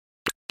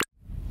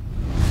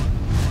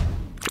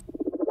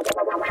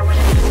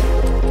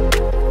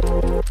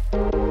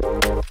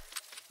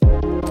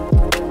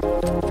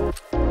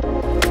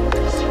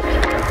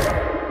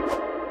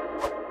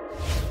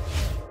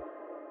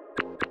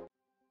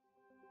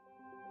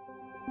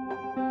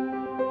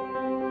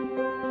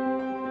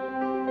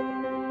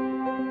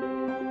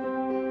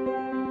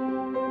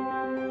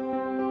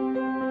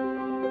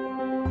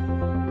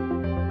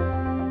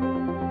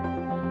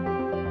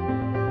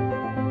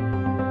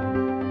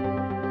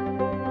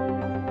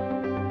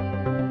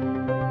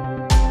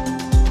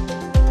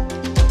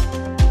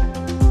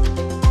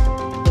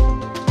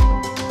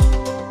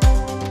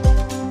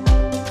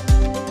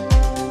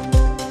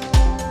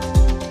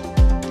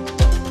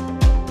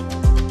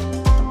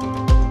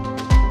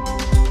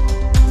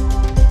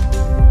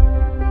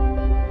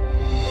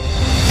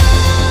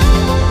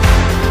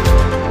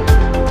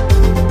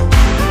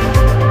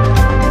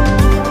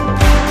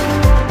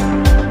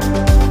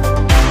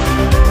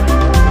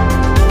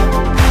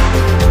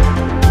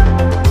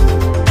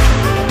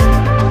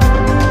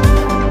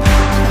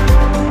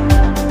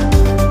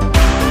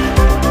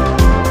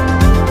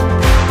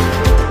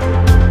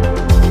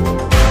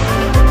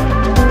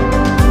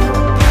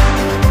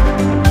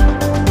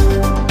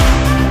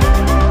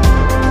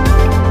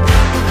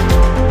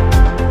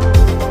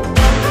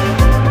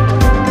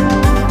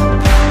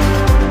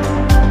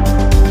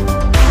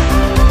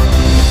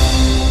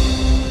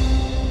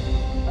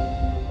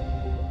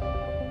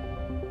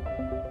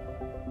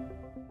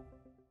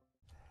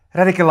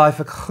Radical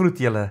Life, ek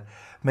groet julle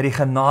met die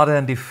genade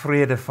en die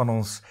vrede van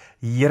ons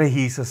Here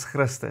Jesus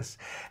Christus.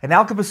 En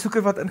elke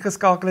besoeker wat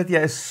ingeskakel het,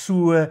 jy is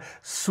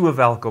so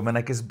welkom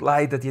en ek is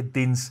bly dat jy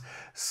diens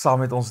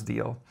saam met ons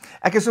deel.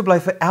 Ek is so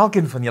bly vir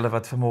elkeen van julle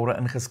wat vanmôre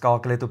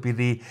ingeskakel het op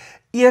hierdie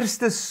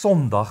eerste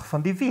Sondag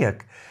van die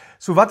week.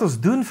 So wat ons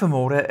doen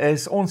vanmôre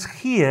is, ons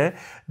gee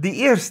die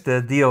eerste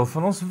deel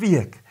van ons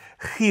week,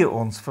 gee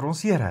ons vir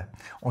ons Here.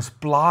 Ons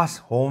plaas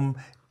hom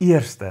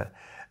eerste,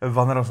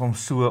 wanneer ons hom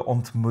so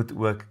ontmoet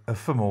ook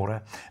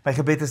vanmôre. My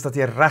gebed is dat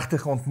jy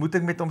regtig 'n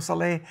ontmoeting met hom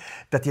sal hê,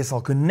 dat jy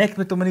sal connect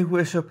met hom in die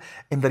worship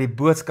en dat die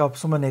boodskap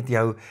sommer net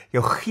jou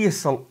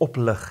gees sal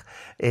oplig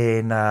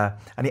en aan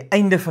die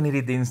einde van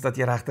hierdie diens dat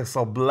jy regtig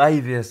sal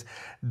bly wees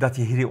dat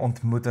jy hierdie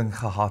ontmoeting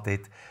gehad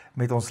het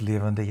met ons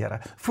lewende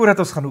Here. Voordat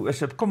ons gaan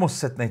worship, kom ons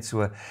sit net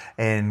so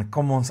en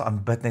kom ons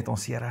aanbid net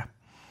ons Here.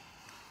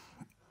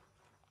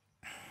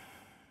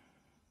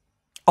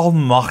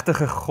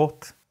 Almagtige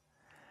God,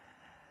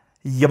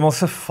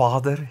 Hemelse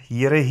Vader,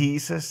 Here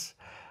Jesus,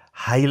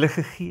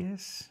 Heilige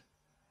Gees,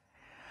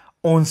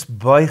 ons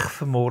buig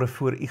vanmôre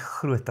voor u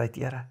grootheid,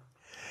 Here.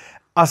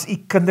 As u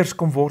kinders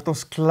kom word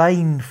ons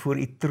klein voor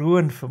u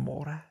troon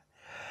vanmôre.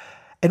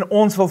 En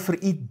ons wil vir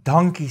u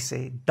dankie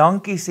sê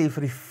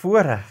vir die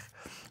voorreg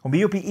om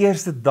hier op die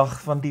eerste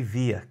dag van die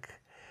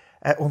week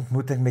 'n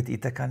ontmoeting met u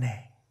te kan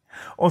hê.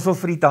 Ons wil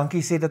vir u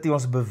dankie sê dat u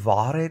ons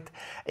bewaar het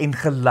en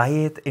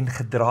gelei het en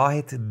gedra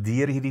het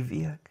deur hierdie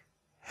week.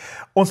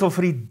 Ons wil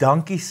vir u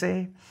dankie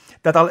sê,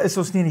 dat al is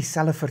ons nie in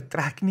dieselfde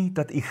vertrek nie,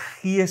 dat u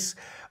Gees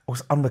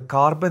ons aan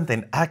mekaar bind,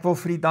 en ek wil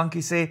vir u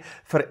dankie sê,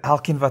 vir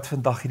elkeen wat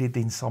vandag hierdie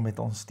diens saam met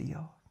ons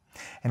deel.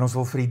 En ons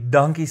wil vir u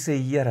dankie sê,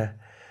 Here,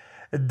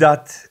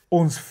 dat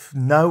ons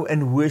nou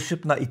in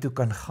worship na u toe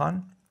kan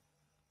gaan,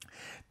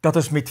 dat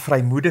ons met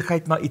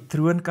vrymoedigheid na u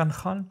troon kan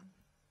gaan,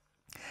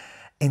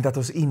 en dat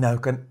ons u nou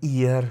kan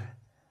eer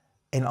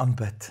en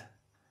aanbid.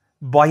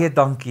 Baie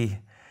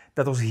dankie,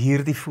 dat ons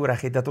hierdie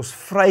voorreg het, dat ons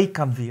vry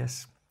kan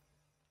wees,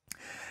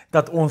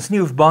 dat ons nie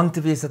hoef bang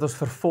te wees dat ons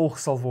vervolg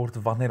sal word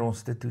wanneer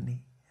ons dit doen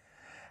nie.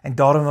 En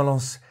daarom wil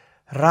ons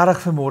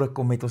regtig vanmôre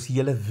kom met ons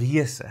hele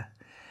wese,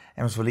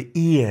 en ons wil u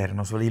eer, en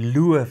ons wil u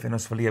loof, en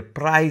ons wil u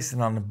prys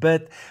en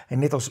aanbid, en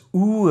net ons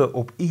oë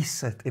op u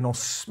sit, en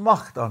ons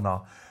smag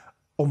daarna,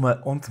 om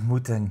 'n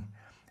ontmoeting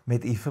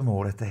met u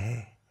vanmôre te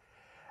hê.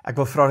 Ek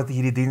wil vra dat u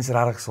hierdie diens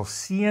regtig sal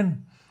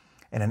seën,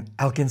 en in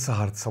elkeen se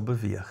hart sal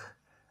beweeg.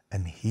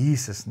 In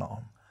Jesus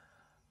naam.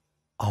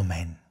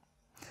 Amen.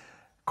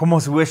 Kom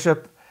ons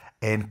worship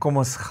en kom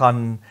ons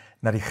gaan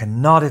na die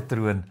genade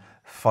troon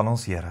van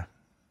ons Here.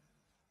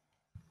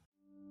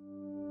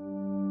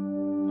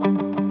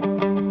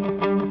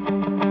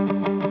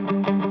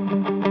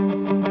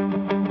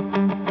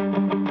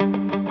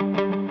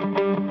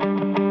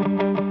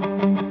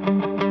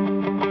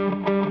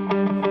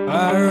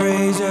 I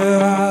raise a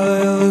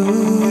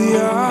hallelujah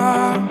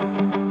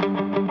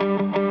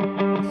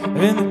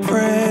in the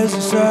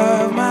presence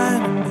of my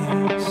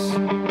enemies.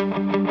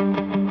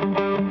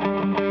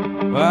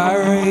 I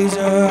raise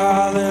a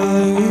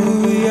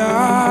hallelujah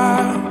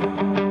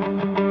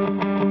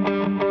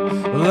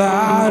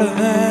louder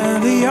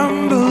than the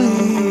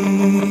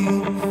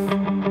unbelief.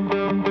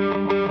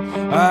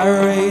 I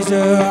raise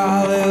a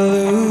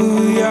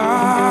hallelujah.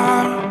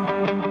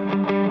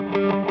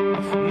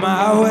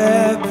 My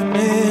weapon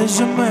is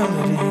a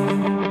melody.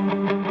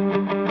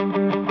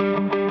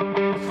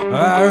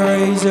 I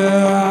raise a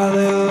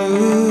hallelujah.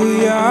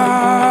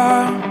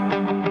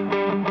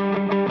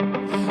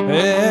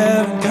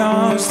 Heaven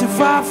comes to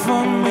fight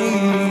for me.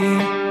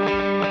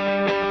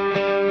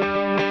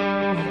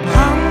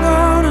 I'm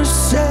gonna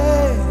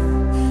say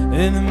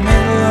in the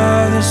middle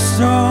of the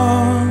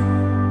storm,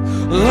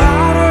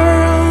 louder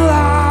and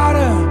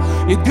louder,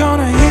 you're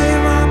gonna hear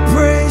my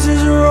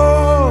praises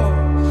roar.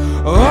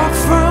 Up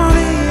from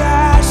the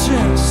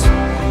ashes,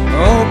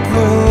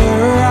 open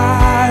your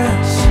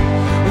eyes.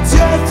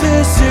 Death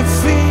is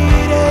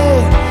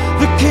defeated,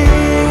 the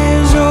King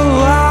is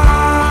alive.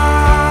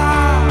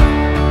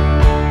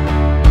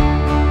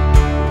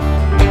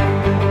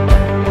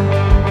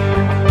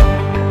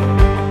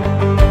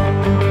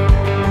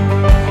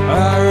 I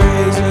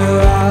raise a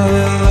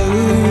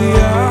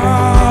hallelujah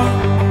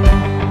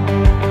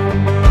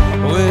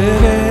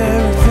with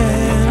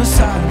everything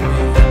inside me.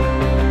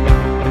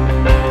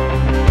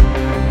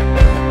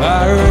 I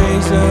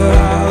raise a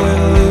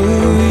hallelujah.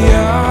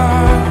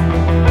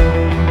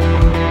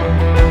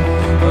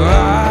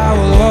 I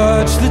will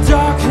watch the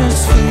darkness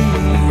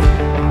flee.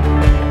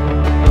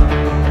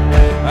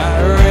 I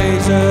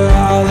raise a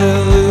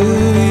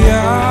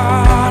hallelujah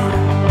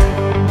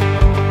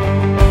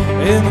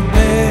in the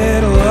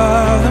middle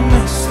of the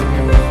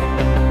mystery.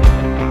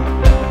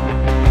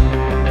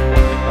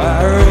 I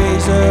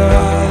raise a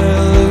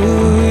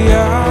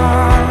hallelujah.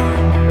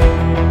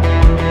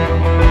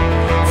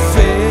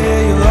 Fear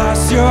you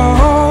lost your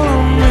hold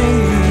on me.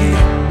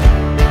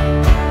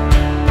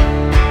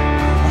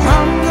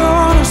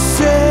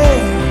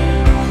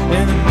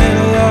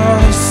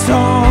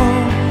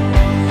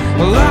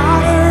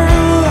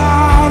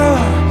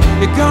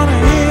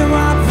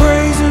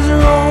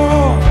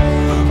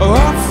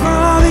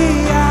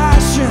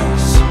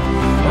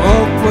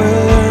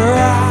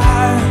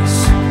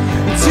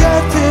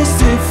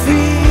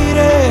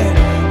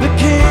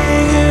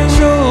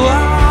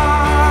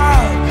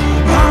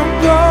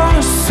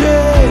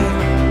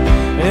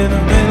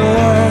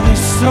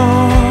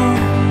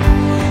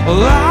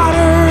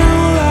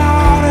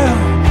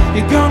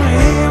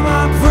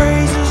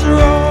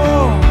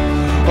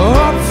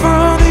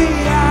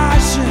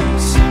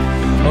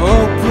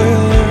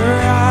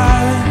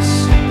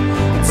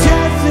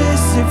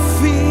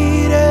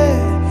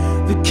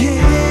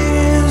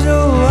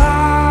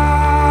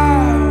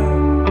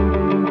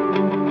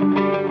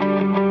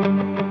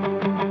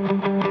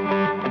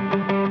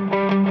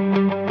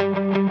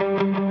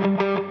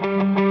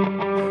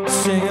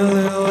 Sing a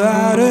little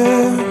louder.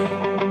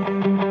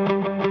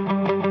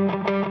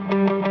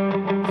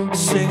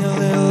 Sing a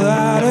little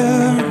louder.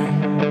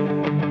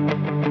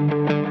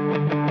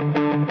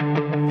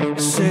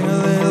 Sing a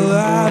little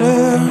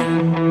louder.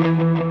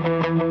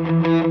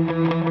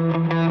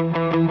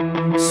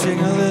 Sing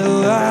a little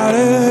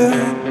louder.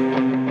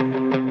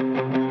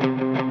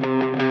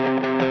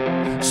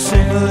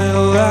 Sing a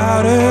little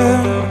louder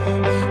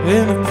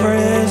in the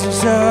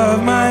presence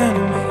of my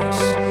enemies.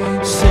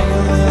 Sing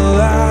a little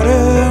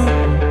louder,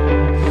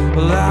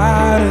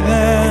 louder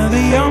than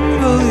the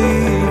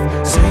unbelief.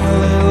 Sing a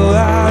little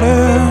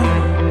louder,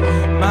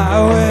 my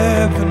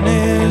weapon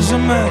is a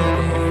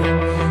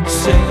melody.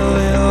 Sing a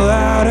little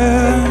louder,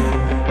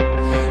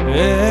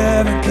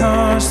 heaven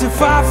comes to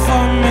fight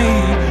for me.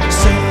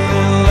 Sing a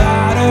little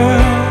louder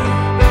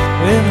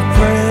in the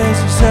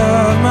presence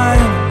of my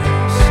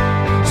enemies.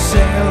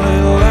 Sing a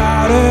little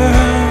louder,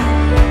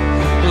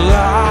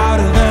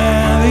 louder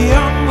than the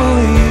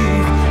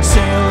unbelief.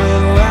 Sing a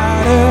little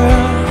louder,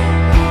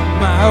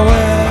 my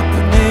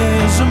weapon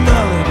is a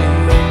melody.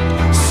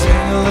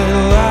 Sing a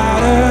little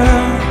louder,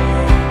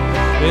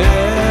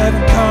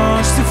 heaven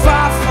comes to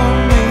fight for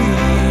me.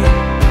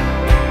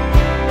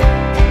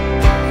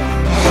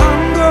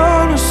 I'm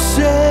gonna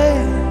say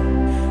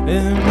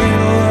in the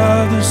middle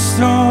of the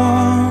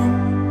storm,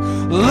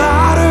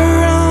 louder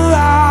and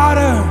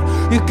louder,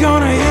 you're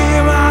gonna hear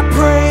my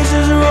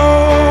praises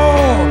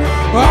roar.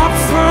 Up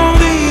from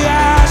the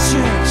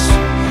ashes,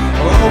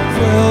 hope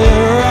will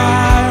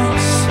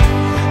arise.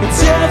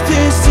 Death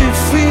is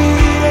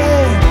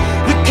defeated,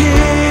 the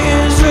King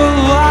is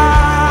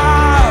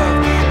alive.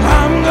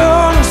 I'm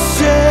gonna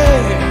say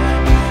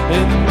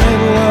in the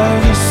middle of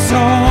the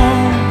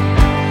storm,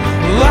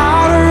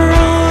 louder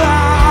and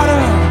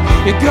louder,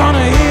 you're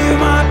gonna hear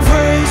my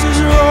praises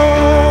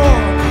roar.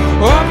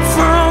 Up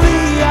from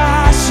the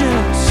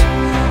ashes,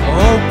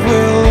 hope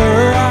will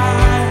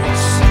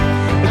arise.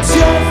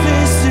 Death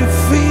is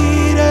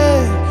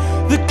defeated,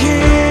 the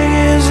King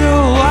is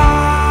alive.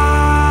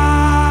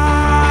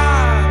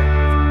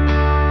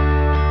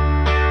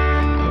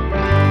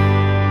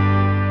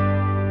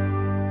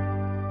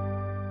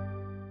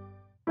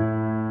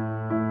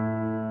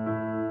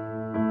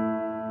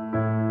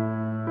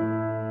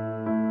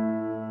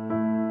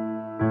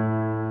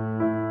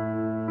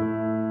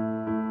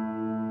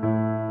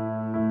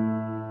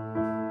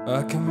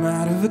 I come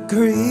out of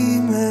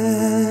agreement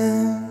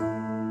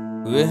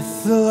with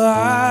the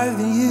lie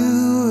that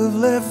you have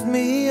left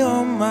me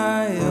on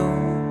my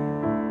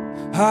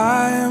own.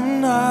 I am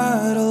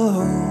not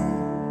alone.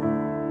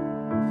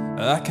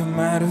 I come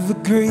out of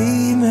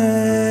agreement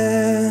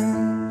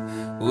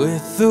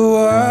with the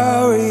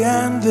worry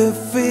and the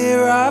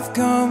fear I've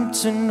come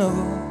to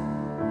know.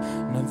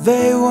 Now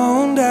they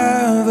won't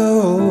have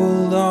a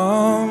hold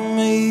on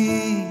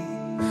me.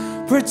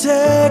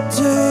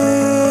 Protected,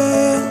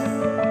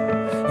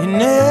 you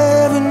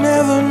never,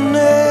 never,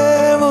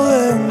 never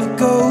let me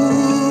go.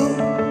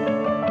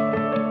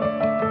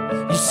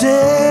 You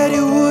said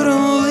you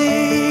wouldn't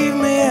leave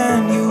me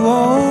and you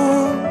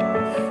won't.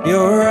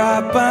 You're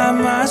right by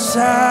my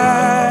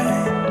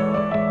side.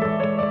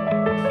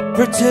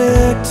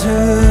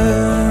 Protector,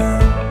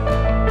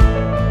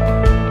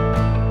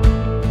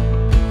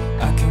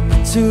 I come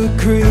into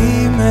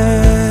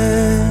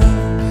agreement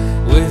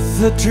with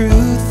the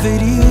truth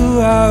that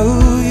you are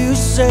who you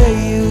say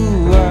you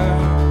are.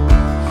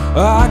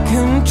 I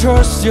can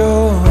trust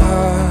your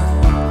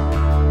heart.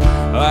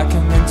 I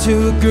come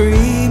into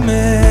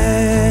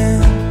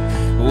agreement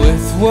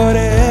with what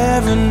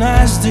heaven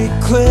has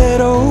declared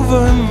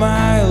over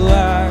my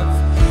life.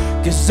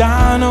 'Cause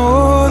I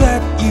know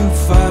that you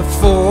fight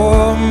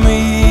for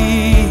me.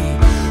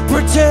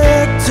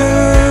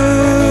 Protector,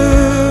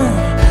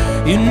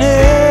 you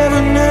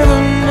never, never,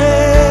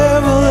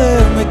 never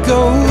let me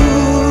go.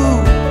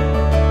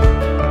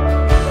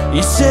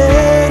 You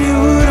said you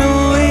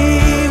wouldn't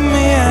leave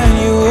me and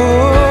you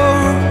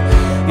won't.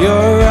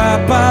 You're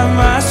right by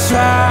my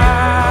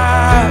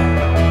side.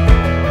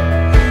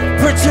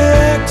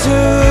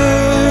 Protector,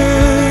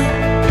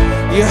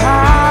 you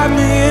hide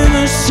me in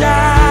the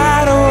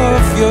shadow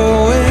of your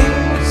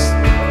wings.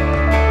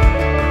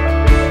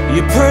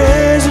 Your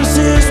presence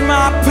is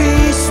my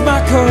peace, my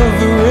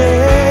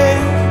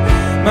covering,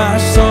 my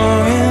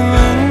song in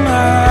the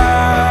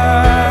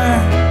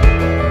night.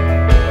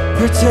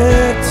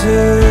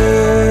 Protector,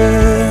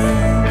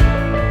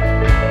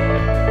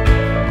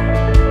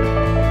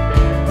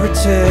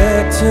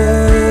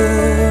 protector,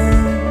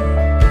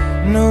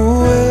 no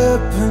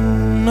weapon,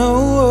 no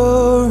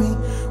worry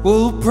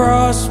will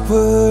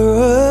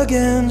prosper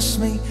against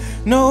me.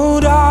 No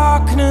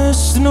darkness,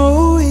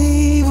 no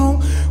evil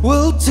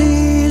will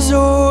tease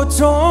or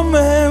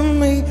torment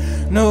me.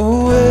 No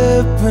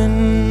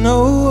weapon, no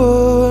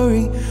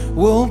worry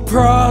will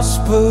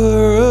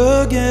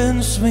prosper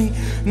against me.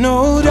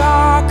 No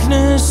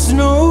darkness,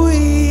 no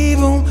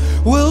evil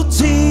will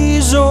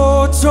tease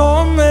or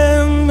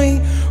torment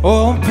me.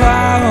 All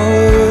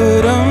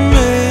power,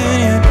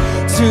 dominion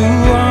to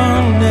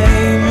one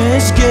name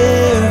is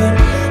given.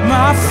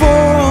 My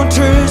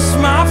fortress,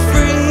 my friend.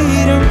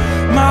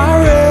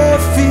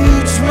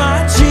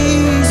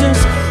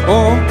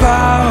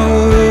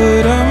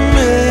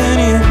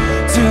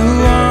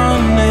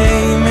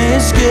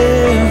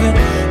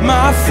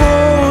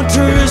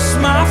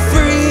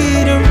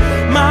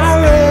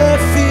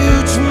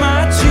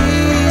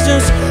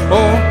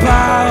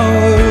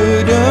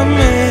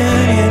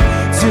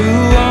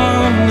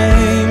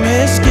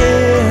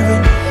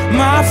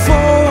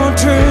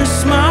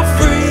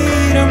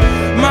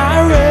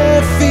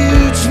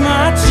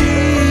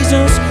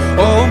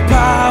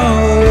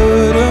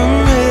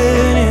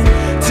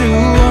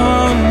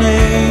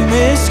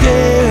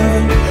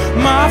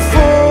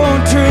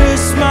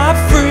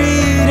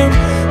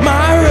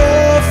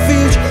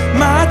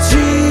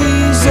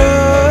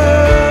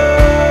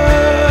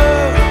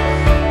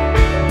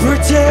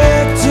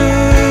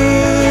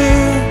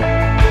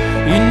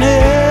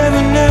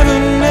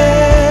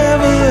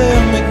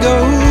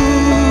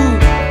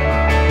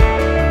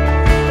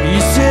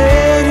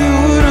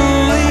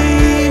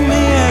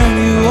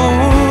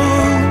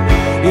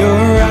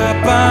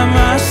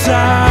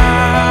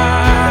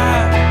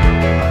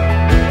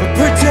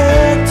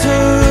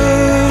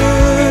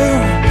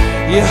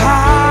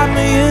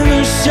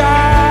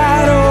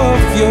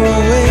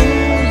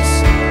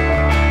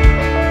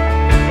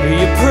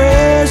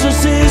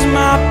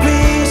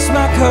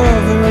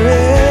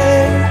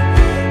 covering,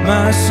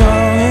 my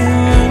song in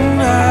the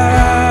night.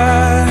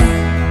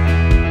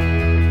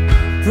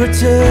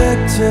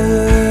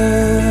 Protector,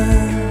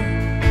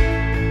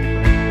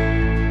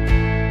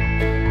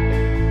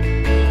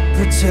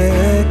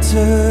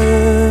 protector,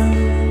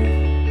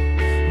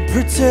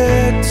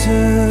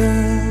 protector.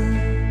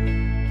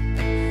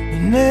 You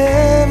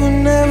never,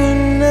 never,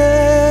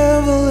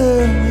 never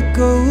let me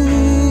go.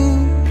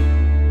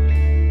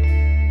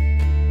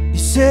 You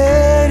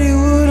said you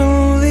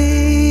wouldn't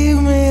leave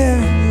me,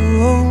 and you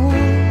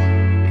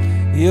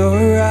won't.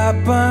 You're right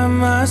by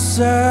my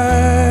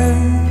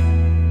side.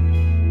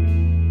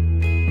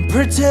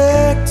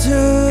 Protector,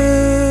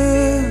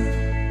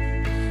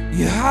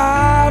 you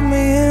hide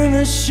me in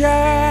the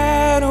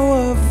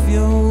shadow of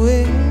your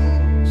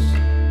wings.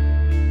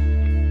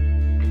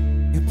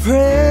 Your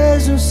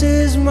presence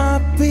is my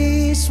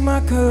peace, my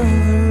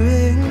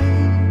covering,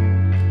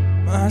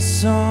 my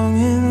song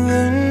in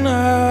the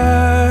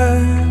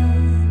night.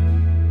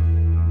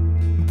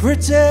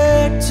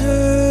 Protector,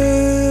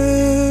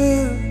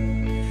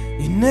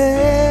 you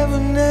never,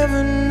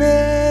 never,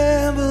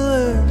 never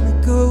let me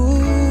go.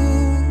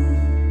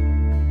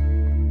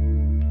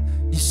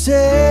 You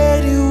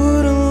said you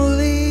wouldn't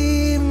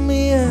leave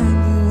me, and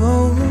you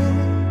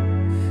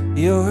won't.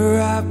 You're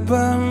right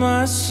by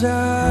my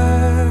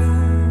side.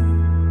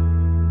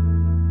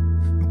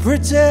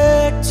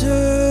 Protector,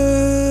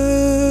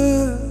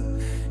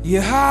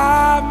 you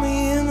hide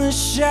me in the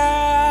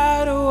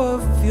shadow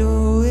of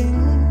your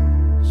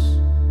wings.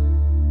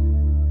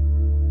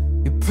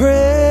 Your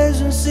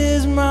presence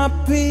is my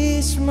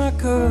peace, my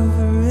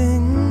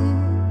covering,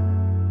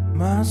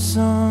 my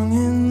song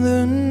in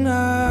the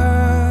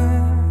night.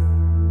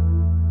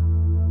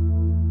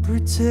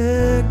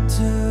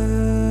 Protector.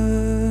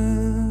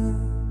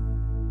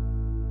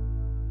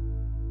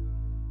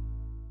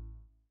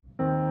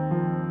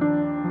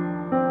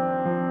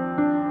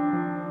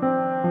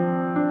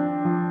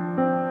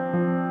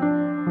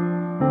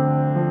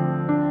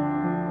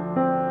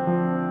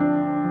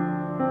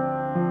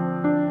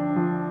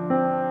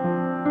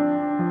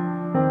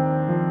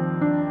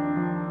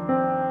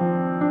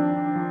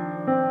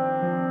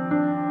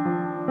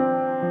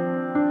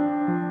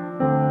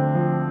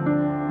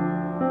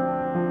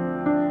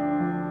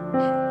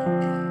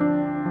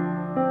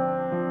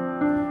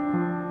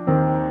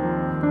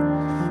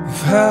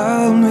 You've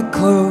held me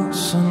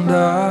close on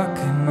dark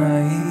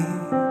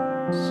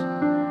nights.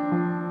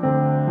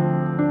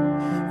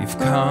 You've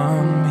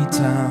calmed me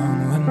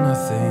down when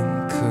nothing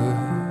could.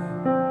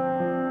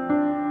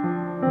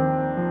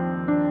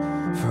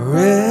 For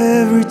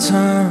every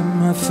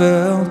time I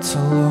felt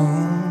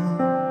alone,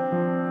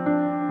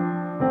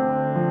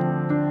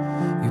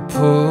 you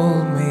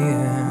pulled me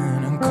in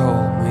and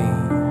called me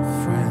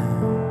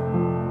friend.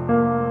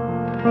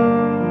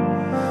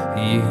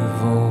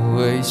 You've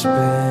always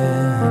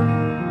been,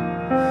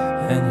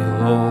 and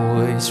you'll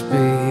always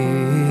be,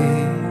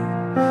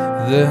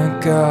 the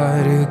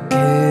God who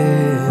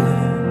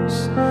gives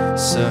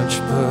such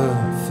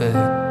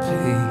perfect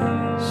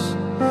peace.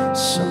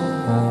 So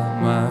all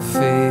my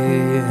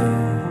fear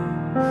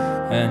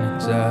and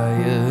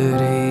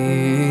anxiety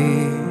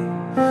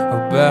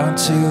are bound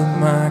to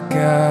my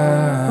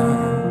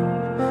God,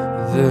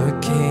 the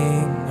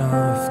King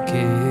of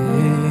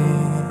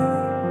Kings,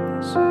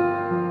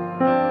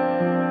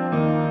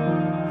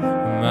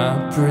 my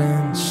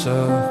Prince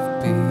of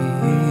Peace.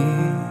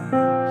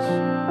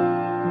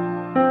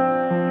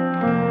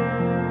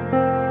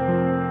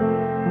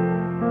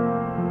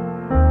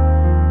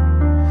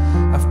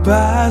 I've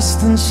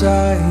basked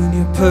inside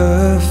your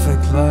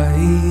perfect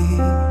light,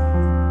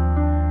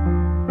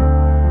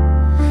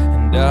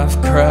 and I've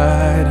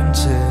cried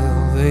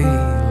until the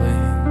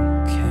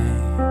healing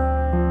came.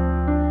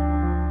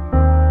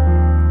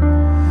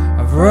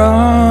 I've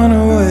run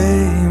away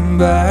and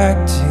back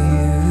to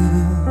you,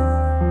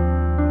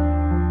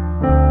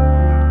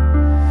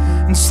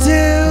 and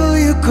still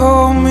you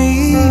call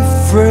me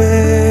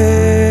friend.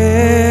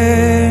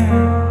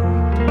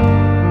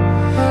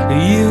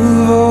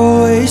 You've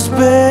always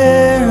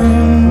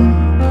been,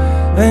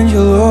 and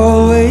you'll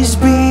always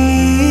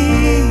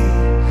be,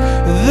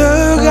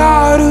 the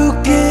God who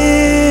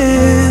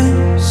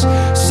gives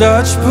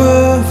such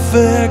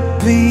perfect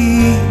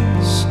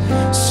peace.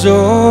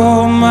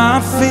 So my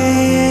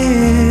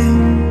fear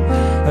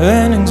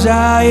and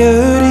anxiety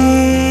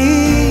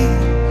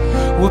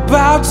were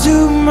bowed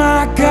to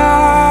my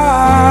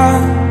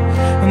God,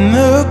 and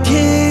the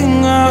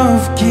King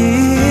of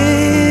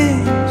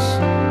Kings,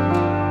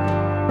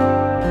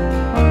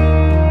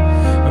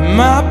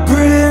 my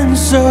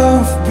Prince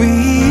of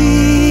Peace.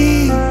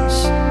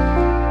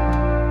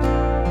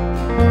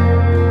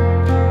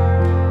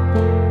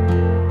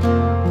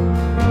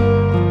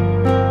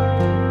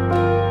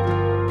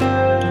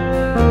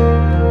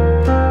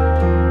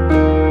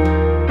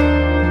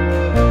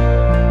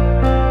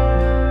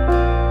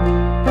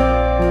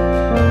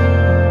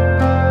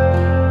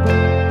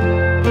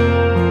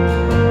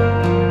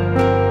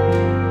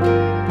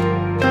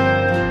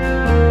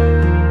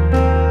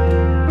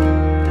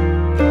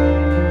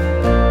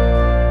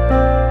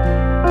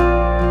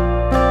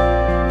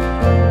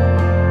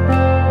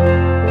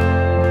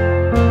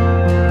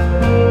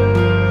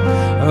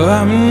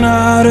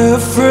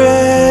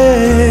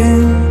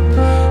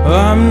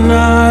 I'm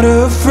not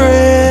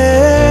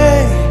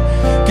afraid,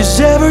 'cause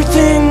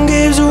everything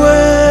gives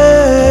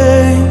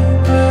way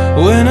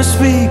when I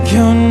speak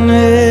your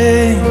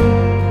name.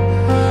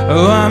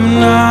 Oh, I'm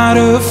not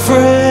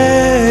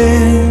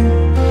afraid,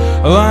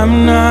 oh, I'm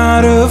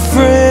not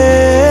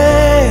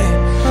afraid,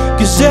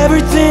 'cause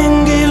everything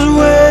gives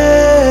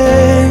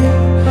way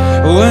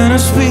when I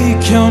speak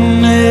your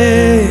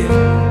name.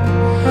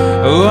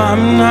 Oh,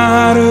 I'm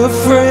not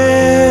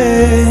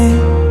afraid,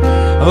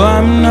 oh,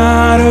 I'm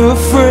not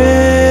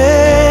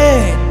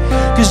afraid,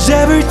 'cause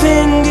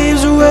everything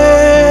gives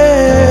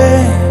way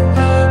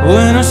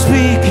when I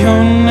speak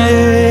your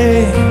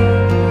name.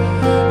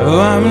 Oh,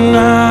 I'm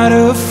not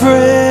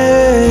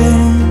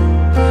afraid,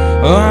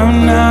 oh, I'm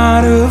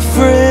not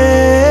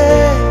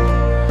afraid,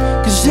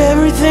 'cause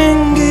everything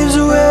gives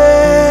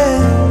way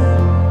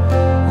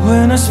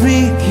when I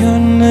speak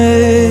your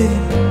name.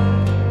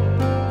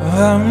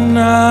 I'm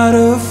not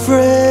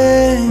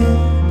afraid,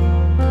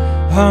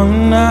 I'm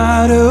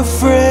not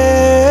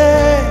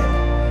afraid,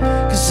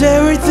 'cause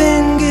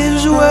everything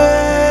gives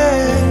way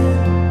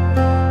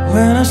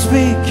when I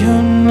speak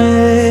your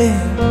name.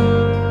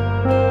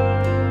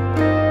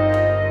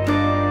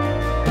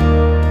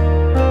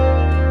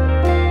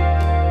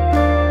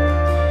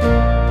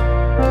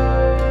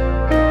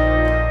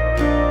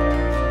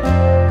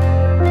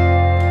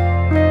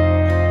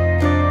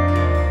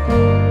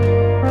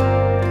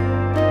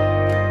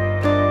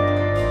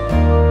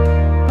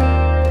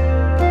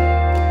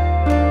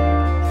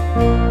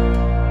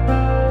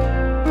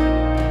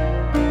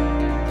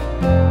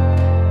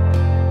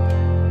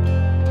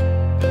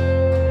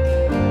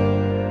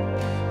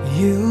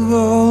 You've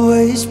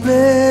always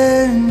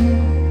been,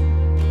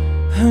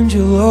 and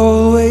you'll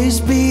always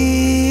be,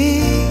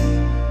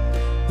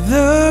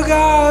 the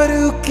God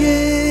who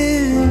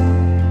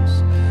gives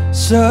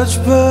such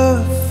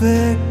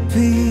perfect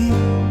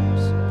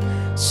peace.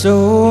 So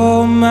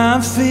all my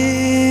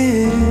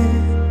fear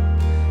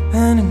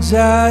and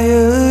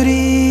anxiety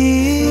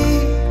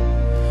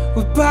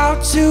will bow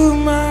to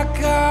my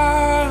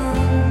God,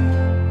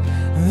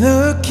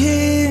 the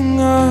King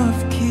of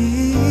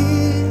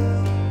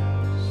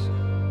Kings,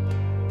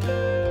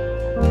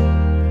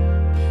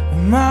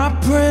 my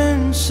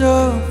Prince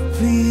of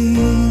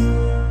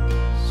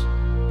Peace.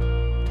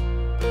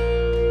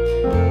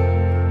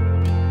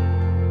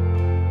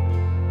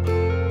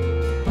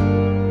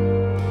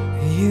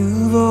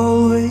 You've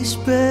always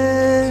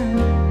been,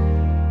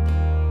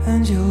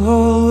 and you'll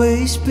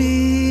always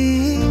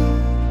be,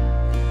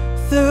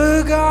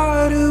 the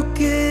God who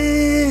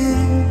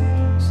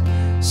gives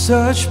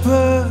such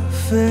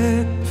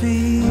perfect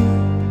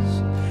peace.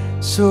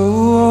 So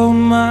all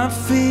my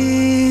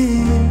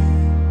fear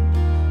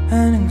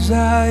and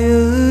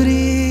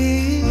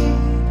anxiety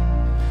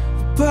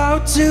will bow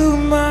to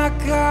my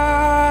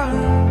God,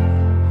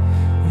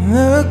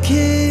 the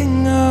King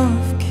of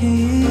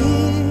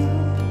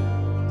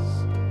Kings,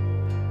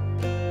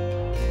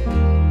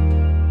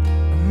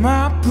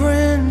 my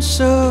Prince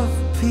of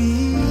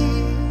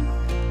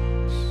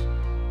Peace.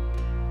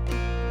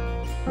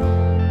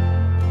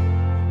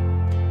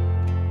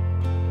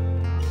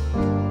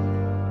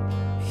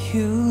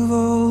 You've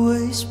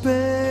always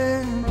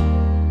been,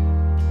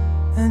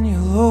 and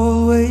you'll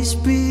always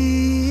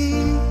be,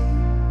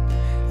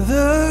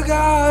 the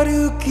God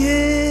who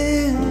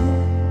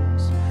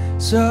gives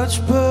such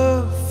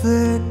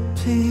perfect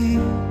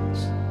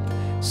peace.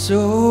 So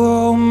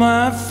all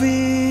my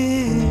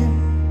fear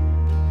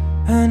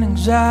and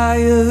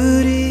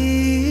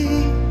anxiety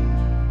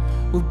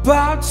will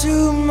bow to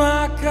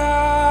my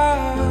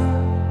God,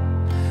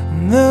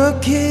 the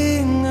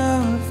King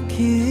of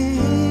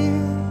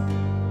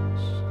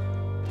Kings,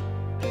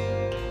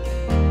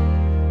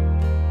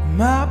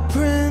 my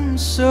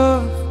Prince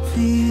of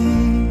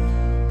Peace.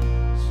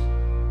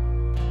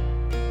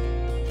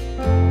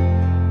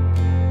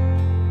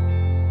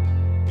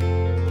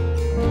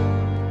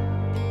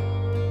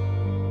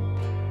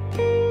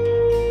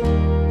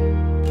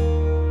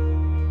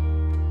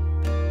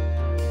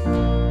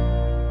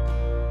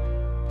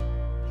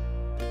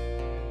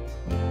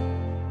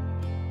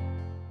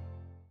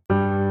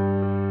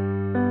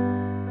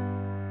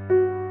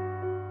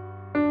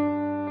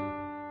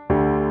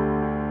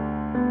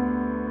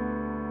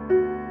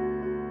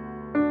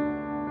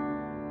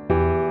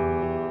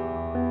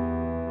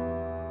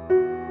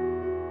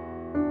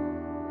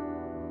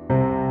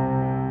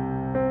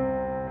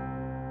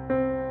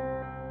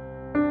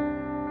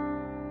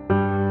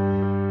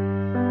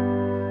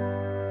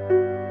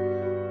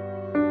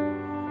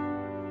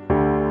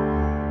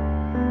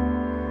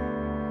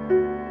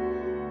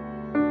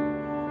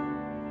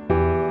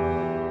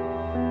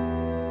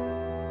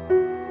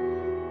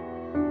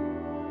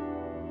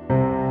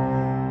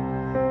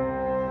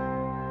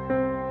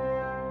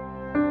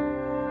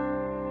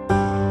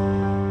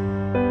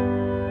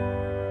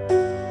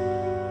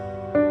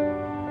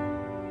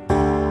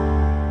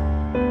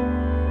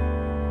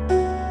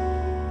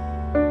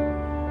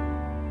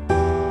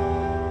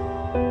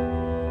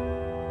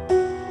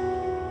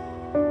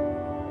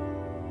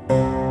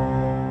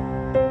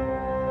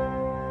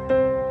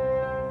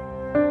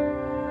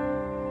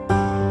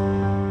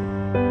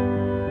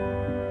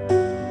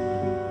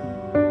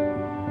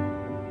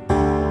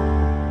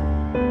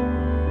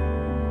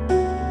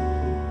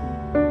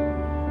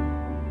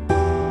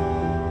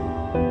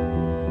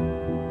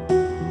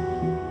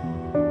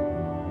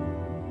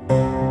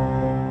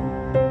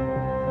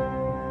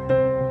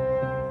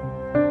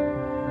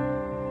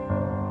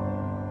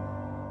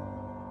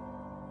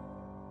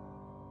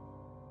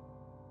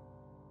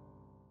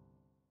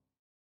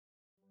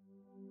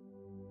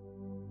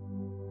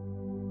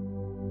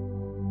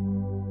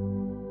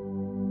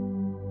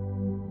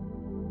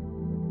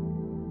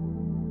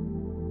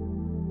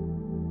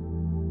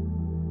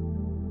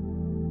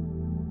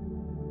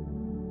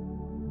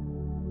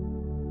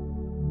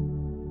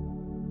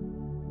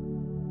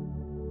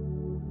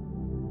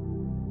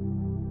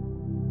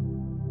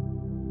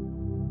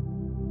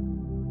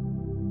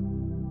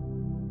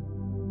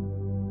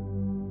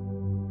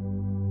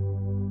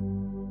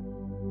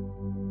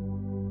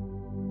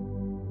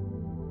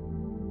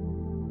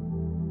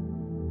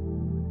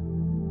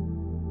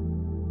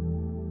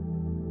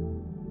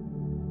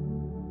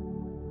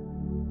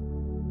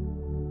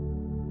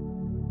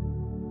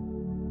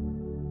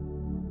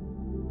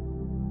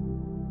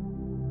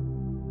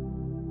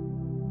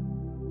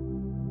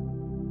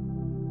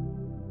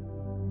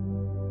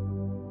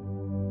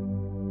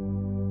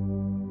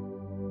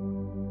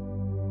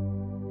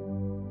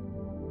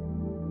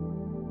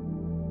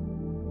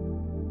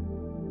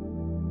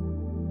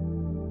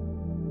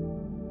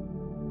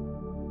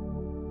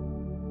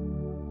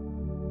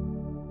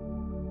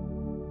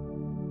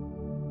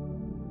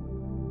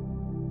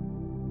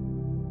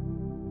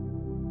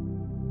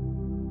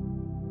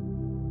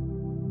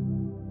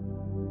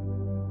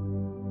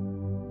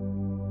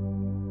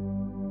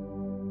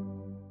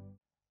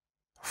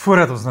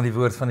 Voordat ons na die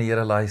woord van die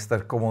Here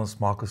luister, kom ons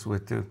maak ons oë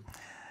toe.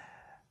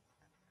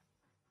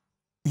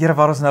 Here,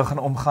 waar ons nou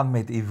gaan omgaan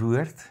met u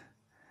woord,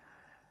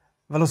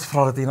 wil ons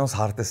vra dat u in ons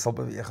harte sal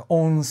beweeg.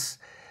 Ons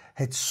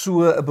het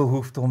so 'n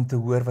behoefte om te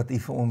hoor wat u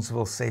vir ons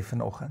wil sê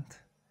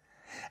vanoggend.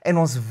 En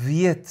ons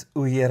weet,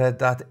 o Here,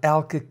 dat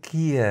elke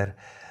keer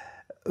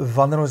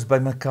wanneer ons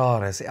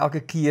bymekaar is, elke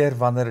keer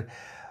wanneer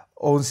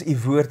ons u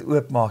woord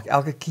oopmaak,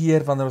 elke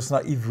keer wanneer ons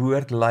na u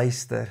woord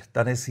luister,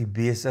 dan is u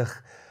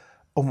besig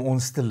om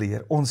ons te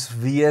leer. Ons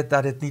weet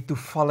dat dit nie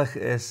toevallig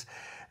is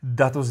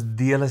dat ons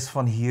deel is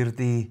van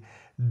hierdie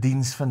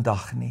diens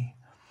vandag nie.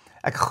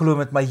 Ek glo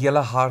met my hele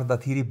hart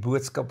dat hierdie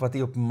boodskap wat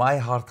u op my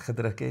hart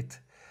gedruk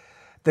het,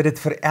 dat dit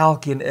vir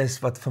elkeen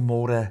is wat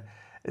vanmôre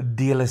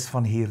deel is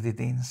van hierdie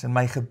diens. En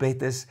my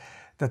gebed is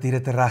dat u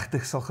dit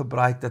regtig sal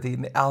gebruik, dat u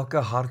in elke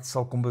hart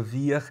sal kom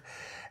beweeg,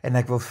 en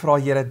ek wil vra,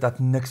 Here, dat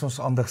niks ons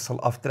aandag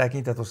sal aftrek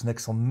nie, dat ons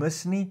niks sal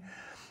mis nie.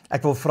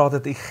 Ek wil vra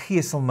dat u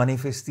Gees sal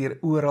manifesteer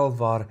oral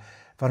waar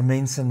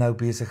mense nou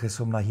besig is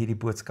om na hierdie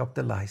boodskap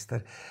te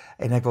luister.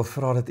 En ek wil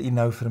vra dat u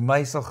nou vir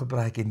my sal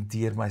gebruik en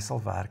deur my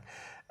sal werk.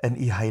 In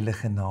u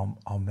heilige naam.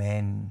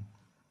 Amen.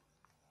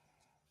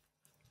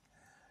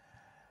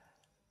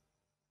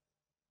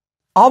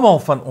 Almal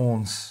van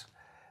ons,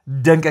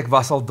 dink ek,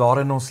 was al daar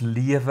in ons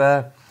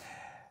lewe,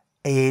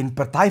 en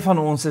party van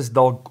ons is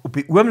dalk op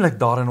die oomblik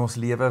daar in ons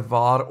lewe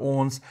waar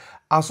ons,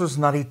 as ons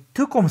na die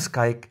toekoms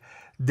kyk,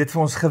 dit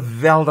vir ons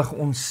geweldig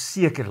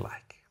onseker lyk.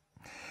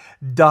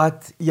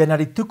 Dat jy na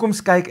die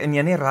toekoms kyk en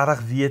jy nie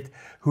regtig weet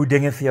hoe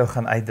dinge vir jou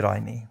gaan uitdraai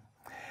nie.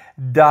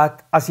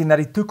 Dat as jy na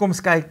die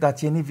toekoms kyk,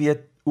 dat jy nie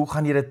weet hoe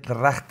gaan jy dit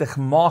regtig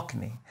maak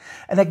nie.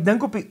 En ek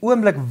dink op die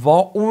oomblik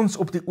waar ons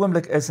op die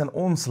oomblik is in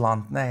ons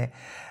land,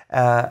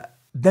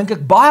 dink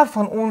ek baie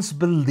van ons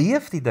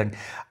beleef die ding.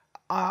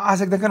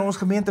 As ek dink aan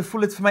ons gemeente,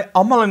 voel dit vir my,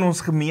 almal in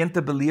ons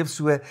gemeente beleef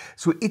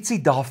so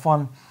ietsie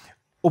daarvan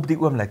op die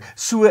oomblik.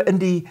 So in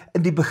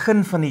die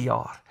begin van die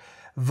jaar,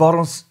 waar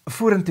ons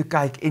vorentoe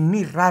kyk en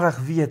nie regtig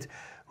weet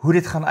hoe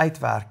dit gaan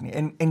uitwerk nie.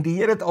 En die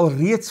Here het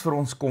alreeds vir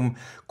ons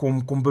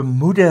kom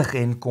bemoedig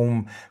en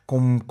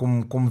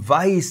kom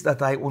wys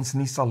dat hy ons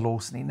nie sal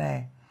los nie,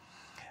 nê.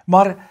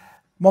 Maar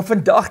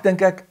vandag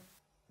dink ek,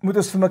 moet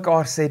ons vir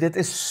mekaar sê, dit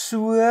is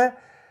so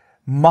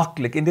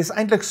maklik en dit is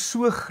eintlik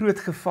so groot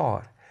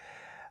gevaar,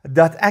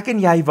 dat ek en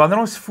jy,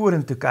 wanneer ons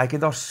vorentoe kyk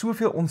en daar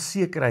soveel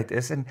onsekerheid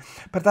is en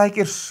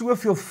partykeer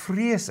soveel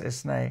vrees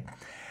is, nê,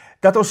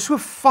 dat ons so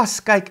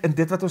vaskyk in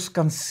dit wat ons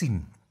kan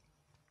sien.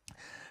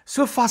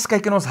 So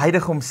vaskyk in ons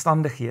huidige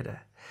omstandighede,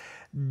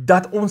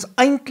 dat ons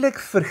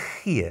eintlik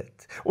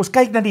vergeet. Ons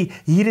kyk na die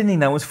hier en die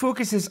nou, ons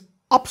fokus is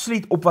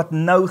absoluut op wat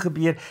nou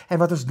gebeur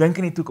en wat ons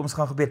dink in die toekoms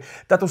gaan gebeur,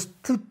 dat ons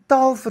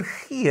totaal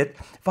vergeet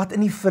wat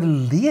in die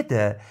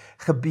verlede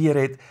gebeur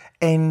het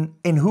en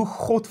hoe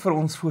God vir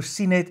ons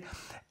voorsien het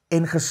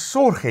en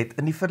gesorg het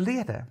in die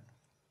verlede.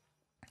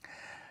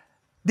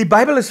 Die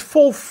Bybel is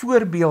vol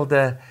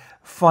voorbeelde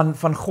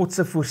van God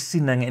se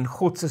voorsiening en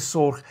God se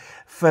sorg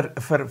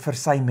vir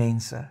sy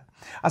mense.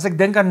 As ek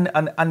dink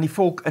aan die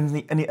volk in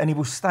die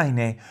woestyn,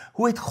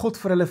 hoe het God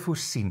vir hulle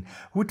voorsien?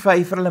 Hoe het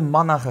hy vir hulle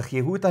manna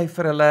gegee? Hoe het hy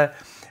vir hulle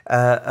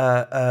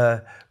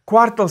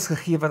kwartels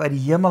gegee wat uit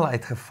die hemel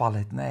uitgeval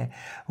het,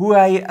 Hoe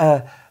hy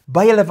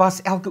by hulle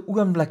was elke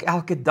oomblik,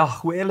 elke dag,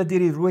 hoe hulle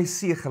deur die Rooi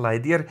See gelei,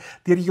 deur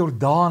die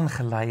Jordaan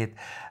gelei het,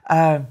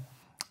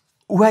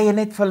 hoe hy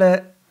net vir hulle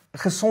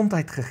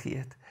gesondheid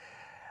gegee het.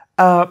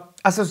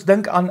 As ons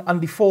dink aan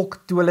die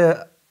volk toe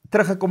hulle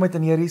teruggekom het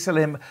in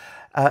Jerusalem,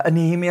 in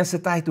Nehemia se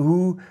tyd,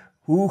 hoe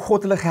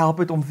God hulle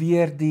gehelp het om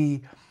weer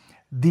die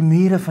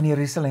mure van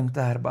Jerusalem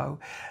te herbou.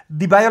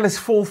 Die Bybel is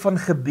vol van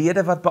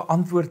gebede wat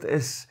beantwoord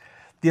is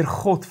deur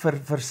God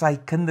vir sy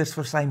kinders,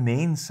 vir sy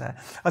mense.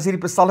 As jy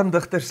die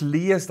psalmdigters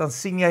lees, dan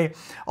sien jy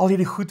al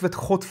hierdie goed wat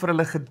God vir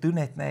hulle gedoen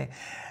het,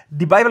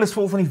 Die Bybel is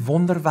vol van die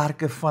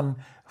wonderwerke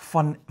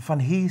van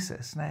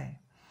Jesus,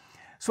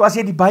 So as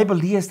jy die Bybel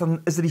lees, dan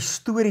is dit die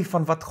storie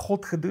van wat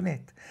God gedoen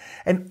het.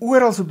 En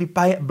oral op die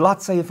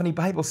bladsye van die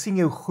Bybel sien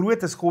jy hoe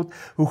groot is God,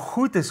 hoe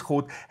goed is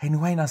God, en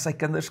hoe hy na sy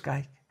kinders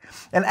kyk.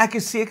 En ek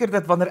is seker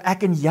dat wanneer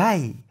ek en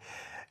jy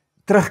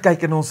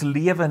terugkyk in ons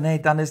lewe,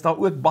 dan is daar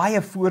ook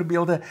baie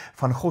voorbeelde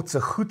van God se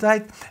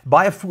goedheid,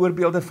 baie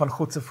voorbeelde van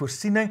God se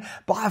voorsiening,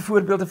 baie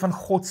voorbeelde van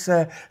God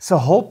se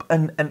hulp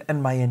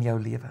in my en jou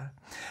lewe.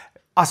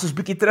 As ons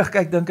bietjie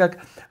terugkyk, dink ek,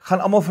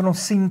 gaan almal van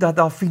ons sien dat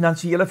daar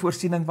finansiële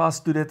voorsiening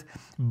was toe dit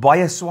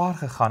baie swaar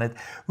gegaan het.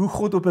 Hoe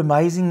God op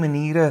amazing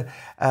maniere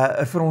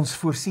vir ons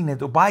voorsien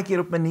het, op baie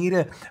keer op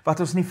maniere wat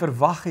ons nie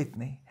verwag het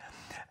nie.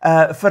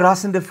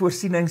 Verrassende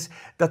voorsienings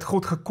dat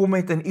God gekom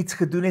het en iets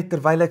gedoen het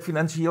terwyl ek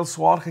finansiëel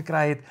swaar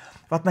gekry het,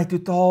 wat my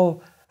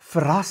totaal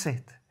verras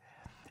het.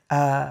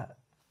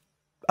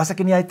 As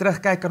ek en jy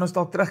terugkyk, kan ons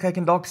dalk terugkyk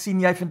en dalk sien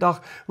jy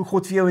vandag hoe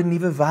God vir jou 'n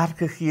nuwe werk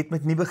gegee het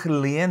met nuwe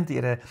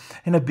geleenthede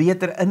en 'n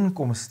beter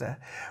inkomste.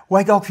 Hoe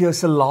hy dalk vir jou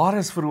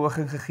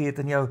salarisverhoging gegee het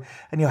in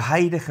jou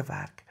huidige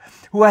werk.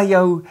 Hoe hy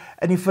jou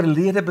in die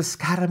verlede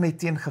beskerm het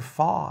teen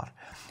gevaar.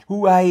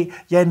 hoe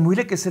jy in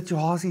moeilike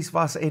situasies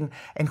was en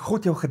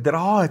God jou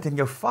gedra het en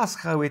jou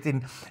vasgehou het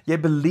en jy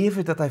beleef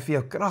het dat hy vir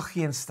jou krag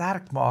gee en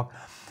sterk maak.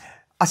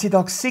 As jy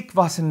dalk siek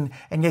was en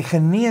jy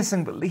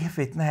genesing beleef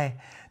het, nee,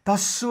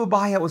 daar's so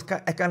baie,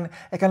 ek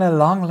kan 'n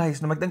lang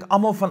lys noem. Ek dink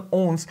almal van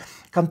ons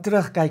kan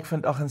terugkyk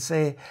vandag en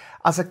sê,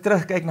 as ek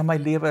terugkyk na my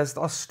lewe, is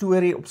daar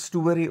storie op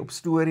storie op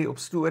storie op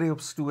storie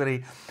op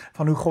storie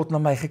van hoe God na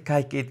my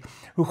gekyk het,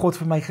 hoe God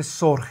vir my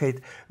gesorg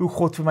het, hoe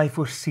God vir my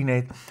voorsien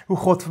het, hoe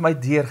God vir my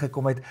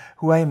deurgekom het,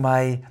 hoe hy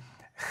my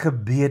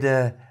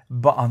gebede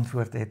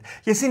beantwoord het.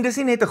 Jy sien, dis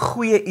nie net 'n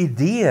goeie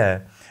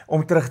idee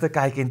om terug te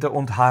kyk en te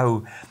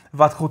onthou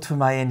wat God vir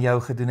my en jou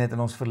gedoen het in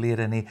ons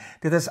verlede nie.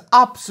 Dit is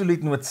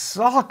absoluut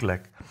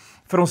noodsaaklik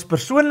vir ons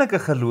persoonlike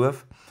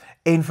geloof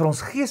en vir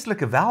ons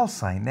geestelike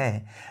welsyn,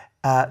 nê?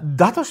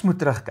 Dat ons moet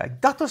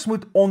terugkyk, dat ons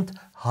moet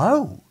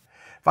onthou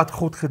wat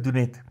God gedoen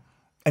het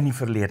in die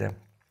verlede.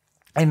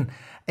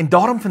 En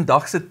daarom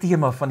vandag se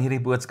tema van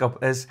hierdie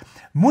boodskap is,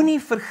 moenie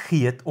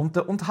vergeet om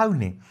te onthou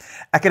nie.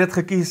 Ek het dit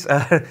gekies,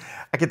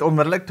 ek het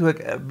onmiddellik toe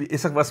ek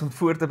besig was om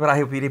voor te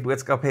berei op hierdie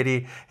boodskap, het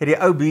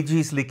die ou Bee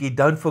Gees liedjie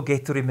Don't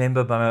Forget to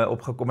Remember by my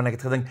opgekom en ek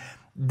het gedink,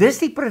 dis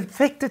die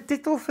perfekte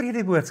titel vir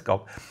hierdie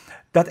boodskap,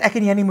 dat ek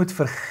en jy nie moet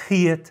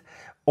vergeet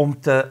om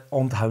te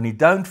onthou nie.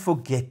 Don't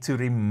forget to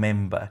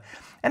remember.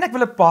 En ek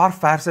wil 'n paar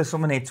verse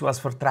sommer net so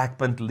as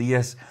vertrekpunt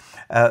lees,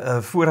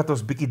 voordat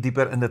ons bietjie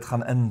dieper in dit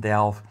gaan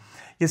indelf.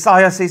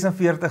 Jesaja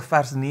 46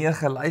 vers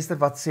 9, luister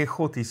wat sê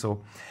God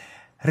hierso.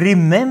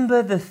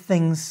 Remember the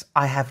things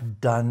I have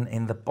done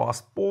in the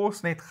past.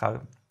 Pause net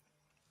gou.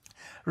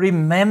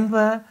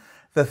 Remember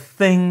the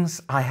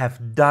things I have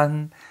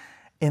done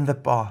in the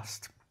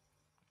past.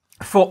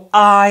 For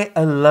I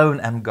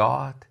alone am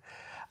God.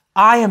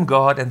 I am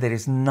God and there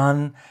is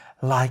none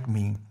like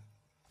me.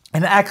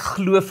 En ek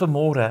glo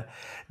vanmôre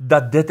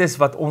dat dit is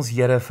wat ons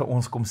Here vir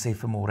ons kom sê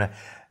vanmôre.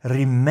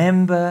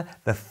 Remember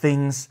the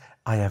things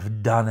I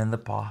have done in the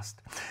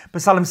past.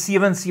 Psalm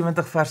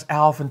 77 vers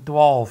 11 en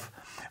 12.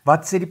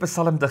 Wat sê die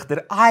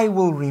psalmdigter? I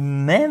will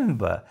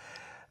remember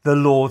the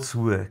Lord's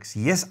works.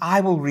 Yes,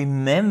 I will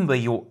remember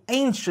your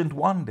ancient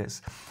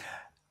wonders.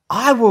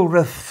 I will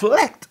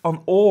reflect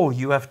on all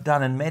you have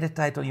done and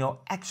meditate on your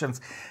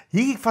actions.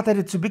 Hier vat hy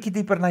dit so bietjie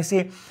dieper en hy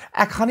sê,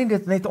 ek gaan nie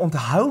dit net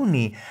onthou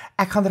nie,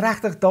 ek gaan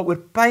regtig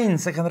daaroor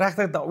pyns, ek gaan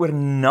regtig daaroor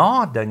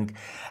nadink,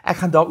 ek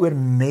gaan daaroor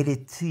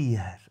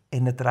mediteer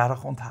en dit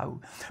regtig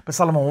onthou.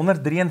 Psalm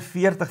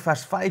 143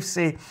 vers 5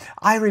 sê,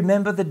 I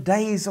remember the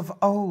days of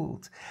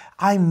old,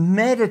 I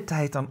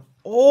meditate on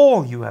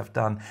all you have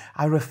done,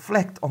 I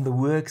reflect on the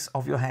works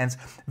of your hands.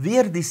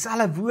 Weer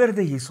dieselfde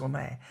woorde hierson,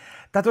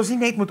 dat ons nie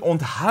net moet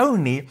onthou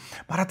nie,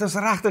 maar dat ons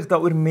regtig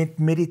daaroor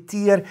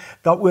mediteer,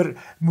 daaroor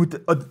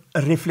moet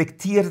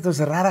reflekteer, dat ons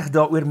regtig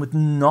daaroor moet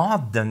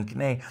nadink,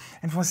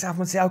 en van onsself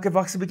moet sê, okay,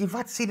 wag 'n bietjie,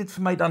 wat sê dit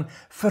vir my dan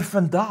vir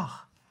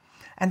vandag?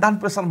 En dan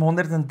Psalm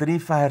 103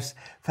 vers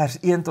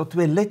 1 tot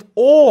 2, let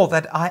all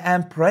that I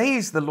am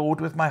praise the Lord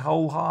with my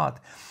whole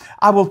heart.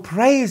 I will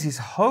praise his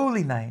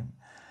holy name.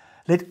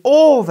 Let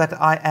all that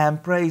I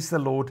am praise the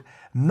Lord.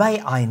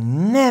 May I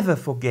never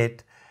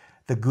forget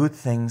the good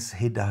things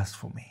he does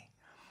for me.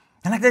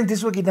 En ek dink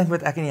dis ook die ding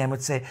wat ek en jy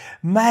moet sê,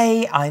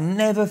 may I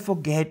never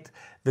forget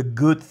the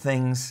good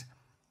things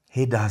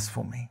he does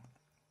for me.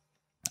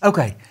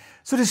 Okay,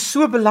 so dit is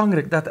so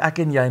belangrik dat ek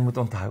en jy moet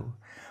onthou.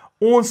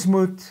 Ons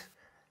moet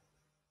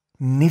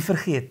nie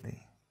vergeet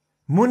nie.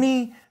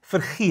 Moenie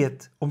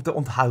vergeet om te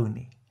onthou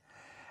nie.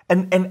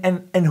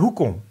 En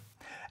hoekom?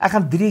 Ek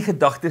gaan 3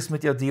 gedagtes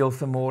met jou deel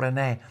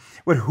vanmôre,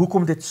 oor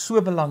hoekom dit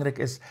so belangrik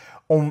is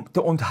om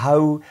te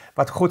onthou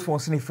wat God vir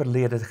ons in die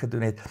verlede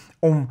gedoen het,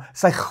 om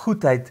sy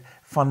goedheid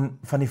van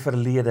die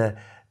verlede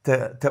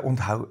te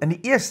onthou. En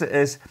die eerste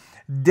is,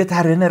 dit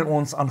herinner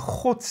ons aan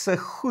God se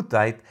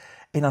goedheid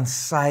en aan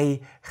sy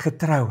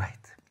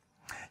getrouheid.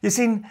 Jy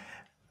sien,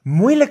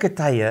 moeilike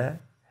tye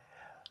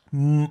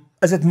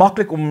is dit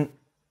maklik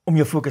om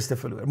jou fokus te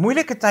verloor.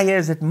 Moeilike tye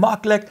is dit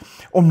maklik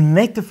om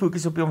net te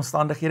fokus op die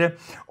omstandighede,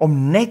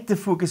 om net te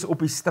fokus op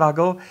die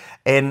struggle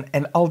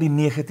en al die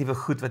negatiewe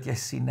goed wat jy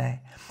sien.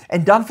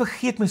 En dan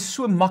vergeet mens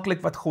so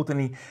maklik wat God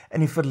in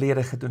die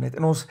verlede gedoen het.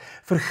 En ons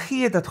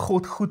vergeet dat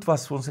God goed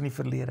was vir ons in die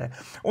verlede.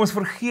 Ons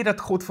vergeet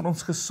dat God vir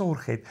ons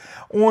gesorg het.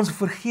 Ons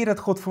vergeet dat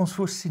God vir ons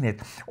voorsien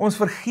het. Ons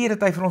vergeet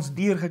dat hy vir ons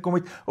deurgekom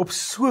het op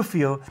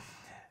soveel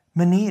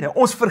maniere.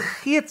 Ons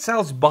vergeet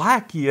selfs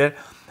baie keer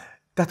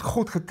dat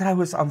God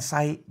getrou is aan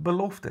sy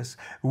beloftes.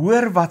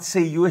 Hoor wat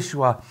sê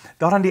Joshua,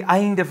 daar aan die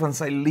einde van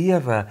sy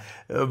lewe,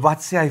 wat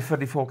sê hy vir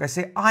die volk? Hy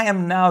sê, I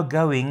am now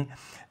going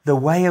the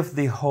way of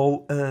the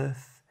whole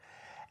earth.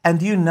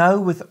 And you know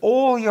with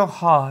all your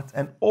heart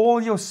and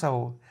all your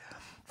soul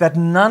that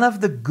none of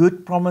the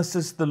good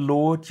promises the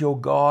Lord your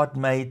God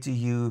made to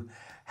you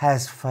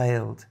has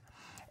failed.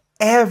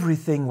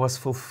 Everything was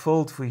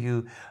fulfilled for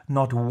you,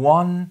 not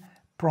one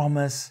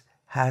promise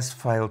has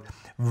failed.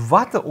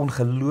 Wat 'n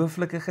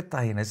ongelooflike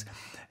getuienis.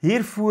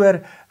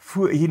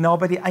 Hierna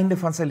by die einde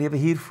van sy lewe,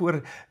 hier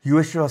voor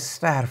Joshua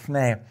sterf,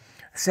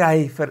 sê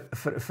hy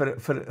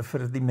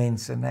vir die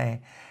mense,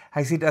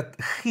 Hy sê dat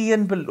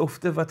geen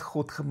belofte wat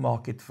God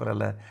gemaak het vir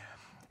hulle,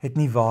 het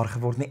nie waar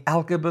geword nie.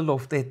 Elke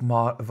belofte het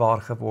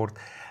waar geword.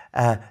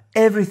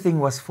 Everything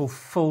was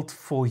fulfilled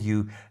for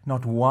you.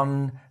 Not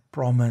one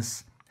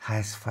promise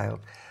has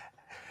failed.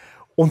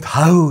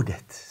 Onthou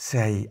dit, sê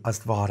hy as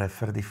het ware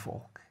vir die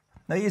volk.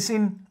 Nou jy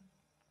sien,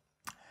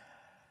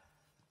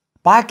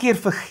 baie keer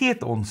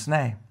vergeet ons,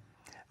 nee,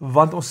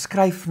 want ons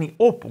skryf nie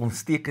op,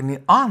 ons teken nie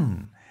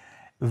aan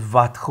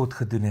wat God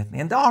gedoen het nie.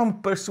 En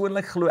daarom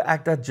persoonlik glo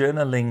ek dat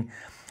journaling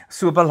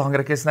so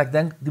belangrik is, en ek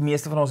dink die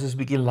meeste van ons is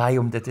bietjie lui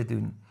om dit te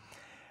doen.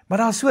 Maar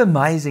daar is so 'n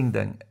amazing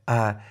ding,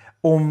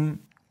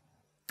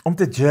 om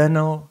te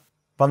journal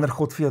wanneer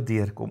God vir jou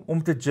deurkom,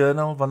 om te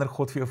journal wanneer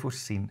God vir jou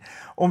voorsien,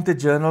 om te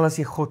journal as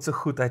jy God se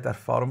goedheid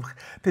ervaar, om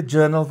te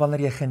journal wanneer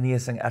jy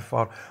genesing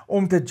ervaar,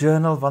 om te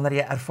journal wanneer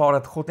jy ervaar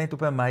dat God net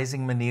op 'n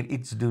amazing manier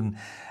iets doen,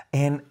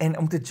 en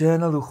om te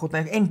journal hoe God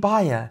net, en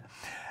baie,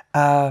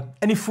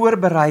 in die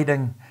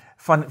voorbereiding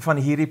van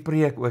hierdie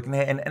preek ook,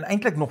 nee, en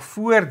eintlik nog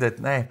voor dit,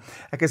 nee,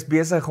 ek is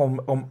besig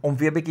om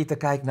weer bietjie te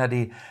kyk na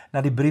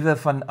die briewe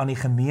aan die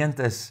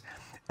gemeentes,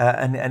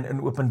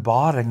 in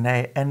Openbaring,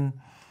 nee, en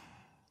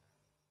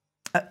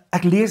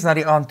ek lees na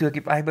die aand toe ek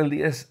die Bybel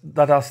lees,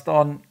 dat daar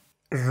staan,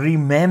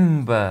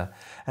 remember,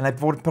 en hy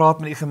praat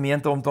met die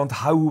gemeente om te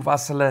onthou hoe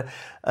was hulle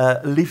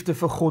liefde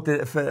vir God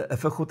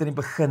in die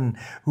begin,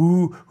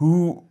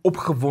 hoe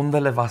opgewonde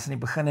hulle was in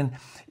die begin, en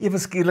ewe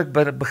skielik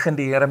begin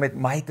die Here met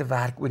my te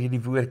werk oor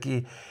hierdie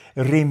woordjie,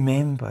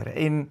 remember,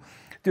 en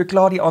toe ek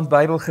klaar die aand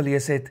Bybel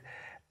gelees het,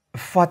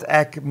 vat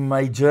ek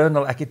my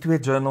journal, ek het 2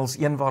 journals,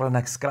 een waarin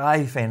ek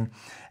skryf, en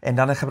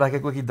dan gebruik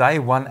ek ook die Day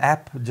One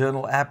app,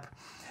 journal app,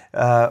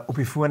 op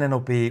die foon en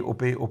op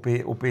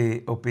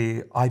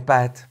die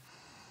iPad,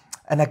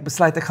 en ek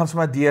besluit, ek gaan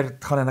sommer deur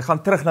gaan, en ek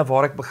gaan terug na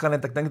waar ek begin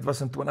het, ek dink dit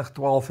was in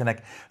 2012, en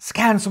ek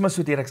scan sommer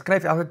so deur, ek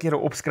skryf elke keer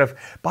 'n opskrif,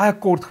 baie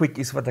kort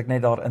goedjies wat ek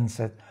net daar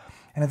insit,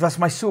 en dit was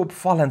my so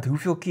opvallend,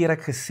 hoeveel keer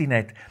ek gesien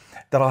het,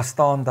 dat daar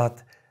staan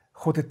dat,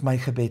 God het my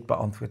gebed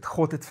beantwoord,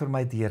 God het vir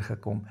my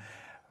deurgekom,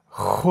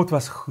 God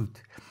was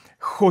goed,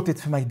 God het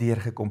vir my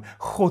deurgekom,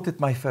 God het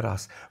my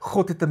verras,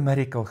 God het 'n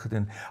miracle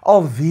gedoen,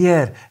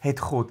 alweer het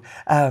God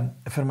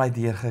vir my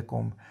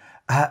deurgekom,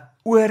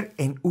 oor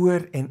en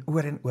oor en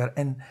oor en oor,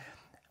 en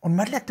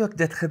onmiddellik toe ek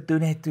dit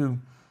gedoen het,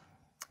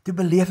 toe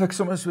beleef ek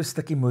soms so 'n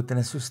stukkie moed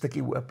en so 'n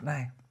stukkie hoop,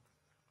 nee.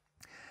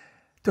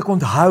 Toe ek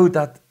onthou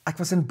dat ek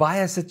was in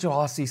baie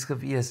situasies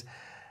gewees,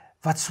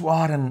 wat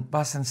swaar en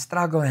was in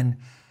struggle, en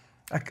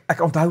ek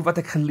onthou wat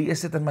ek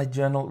gelees het in my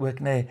journal ook,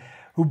 nee,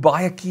 hoe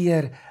baie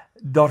keer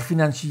daar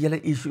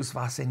finansiële issues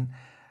was, en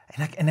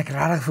ek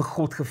regtig vir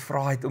God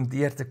gevra het om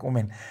deur te kom,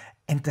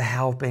 en te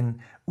help, en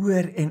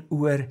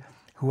oor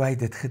hoe hy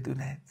dit gedoen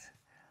het.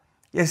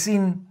 Jy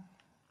sien,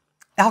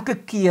 elke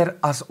keer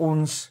as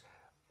ons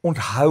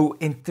onthou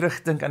en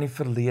terugdink aan die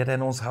verlede,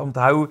 en ons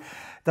onthou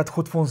dat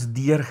God vir ons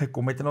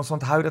deurgekom het, en ons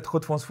onthou dat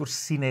God vir ons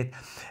voorsien het,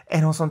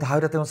 en ons onthou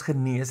dat hy ons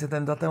genees het,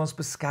 en dat hy ons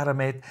beskerm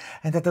het,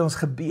 en dat hy ons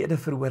gebede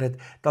verhoor het,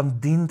 dan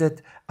dien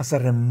dit as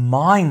 'n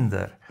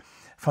reminder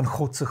van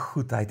God se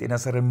goedheid, en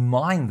as 'n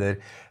reminder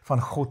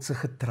van God se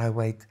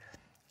getrouheid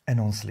in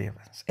ons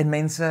lewens. En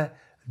mense,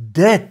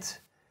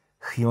 dit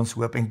gee ons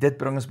hoop, en dit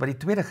bring ons by die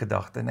tweede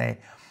gedagte, nee,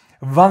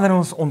 wanneer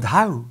ons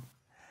onthou,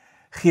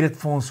 gee dit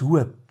vir ons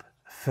hoop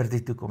vir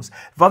die toekoms.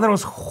 Wanneer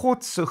ons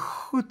God se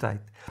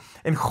goedheid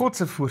en God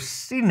se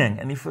voorsiening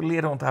in die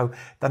verlede onthou,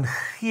 dan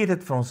gee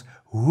dit vir ons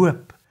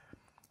hoop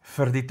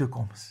vir die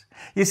toekoms.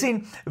 Jy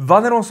sien,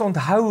 wanneer ons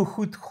onthou hoe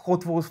goed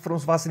God vir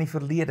ons was in die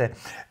verlede,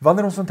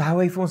 wanneer ons onthou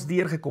hy vir ons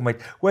deurgekom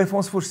het, hoe hy vir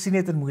ons voorsien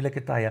het in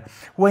moeilike tye,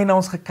 hoe hy na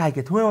ons gekyk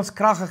het, hoe hy ons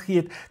krag gegee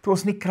het, toe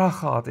ons nie krag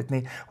gehad het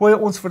nie, hoe hy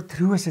ons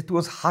vertroos het, toe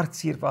ons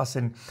hartseer was,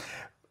 en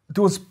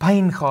toe ons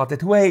pyn gehad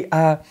het, hoe hy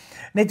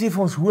net weer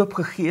vir ons hoop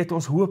gegee het,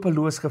 ons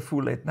hopeloos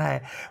gevoel het,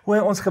 nee, hoe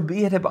hy ons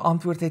gebede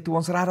beantwoord het, toe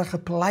ons regtig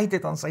gepleit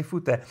het aan sy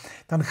voete,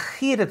 dan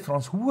gee dit vir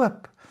ons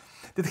hoop.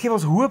 Dit gee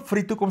ons hoop vir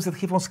die toekoms, dit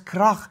gee ons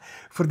krag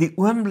vir die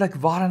oomblik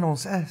waarin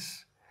ons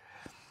is.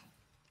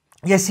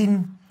 Jy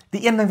sien,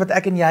 die een ding wat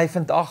ek en jy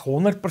vandag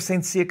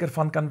 100% seker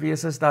van kan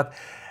wees, is dat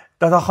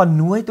daar gaan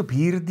nooit op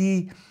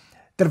hierdie,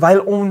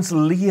 terwyl ons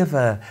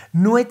lewe,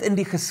 nooit in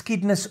die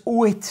geskiedenis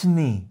ooit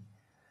nie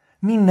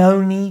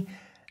nou nie,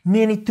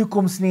 nie in die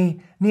toekoms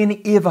nie, nie in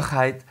die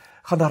ewigheid,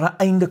 gaan daar 'n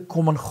einde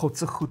kom aan God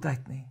se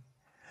goedheid nie.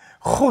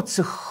 God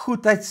se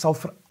goedheid sal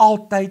vir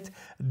altyd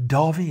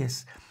daar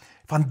wees,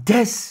 want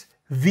dis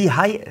wie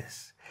hy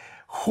is.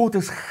 God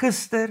is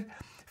gister,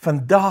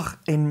 vandag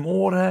en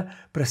môre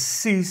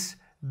presies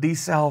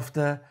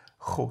dieselfde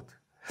God.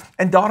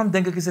 En daarom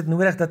dink ek is dit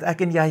nodig dat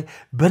ek en jy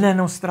binne in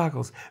ons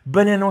struggles,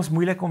 binne in ons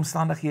moeilike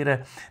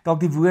omstandighede, dalk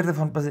die woorde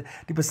van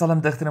die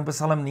psalmdigter in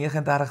Psalm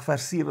 39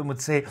 vers 7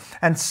 moet sê,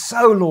 and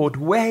so Lord,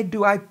 where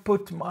do I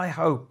put my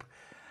hope?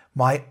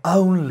 My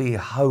only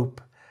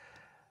hope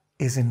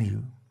is in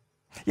you.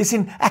 Jy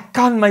sien, ek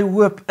kan my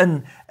hoop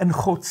in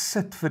God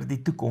sit vir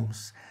die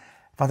toekoms.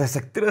 Want as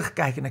ek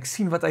terugkyk en ek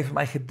sien wat hy vir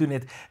my gedoen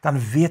het, dan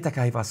weet ek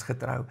hy was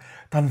getrou.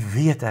 Dan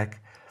weet ek,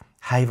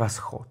 hy was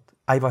God.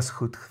 Hy was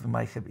goed vir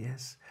my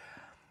gewees.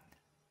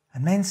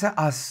 En mense,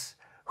 as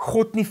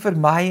God nie vir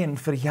my en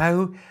vir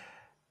jou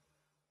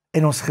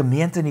en ons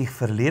gemeente in die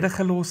verlede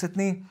gelos het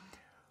nie,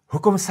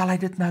 hoekom sal hy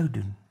dit nou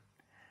doen?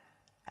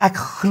 Ek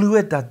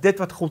glo dat dit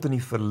wat God in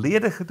die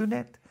verlede gedoen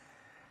het,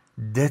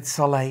 dit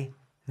sal hy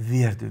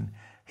weer doen.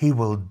 He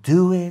will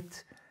do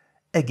it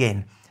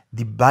again.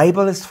 Die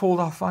Bybel is vol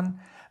daarvan,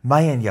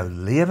 my en jou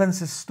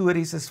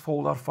lewensstories is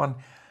vol daarvan,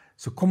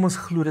 so kom ons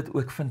glo dit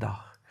ook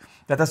vandag.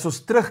 Dat as ons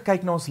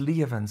terugkyk na ons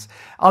lewens,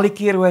 al die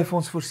kere hoe hy vir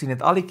ons voorsien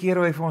het, al die kere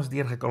hoe hy vir ons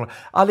deurgekom het,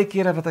 al die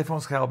kere wat hy vir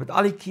ons gehelp het,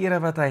 al die kere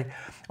wat hy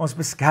ons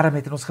beskerm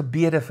het en ons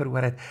gebede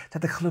verhoor het,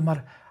 dat ek glo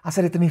maar, as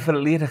hy dit in die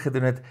verlede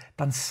gedoen het,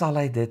 dan sal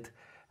hy dit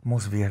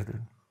mos weer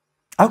doen.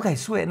 Okay,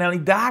 so, en dan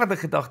die derde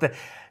gedagte,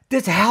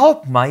 dit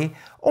help my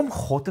om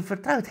God te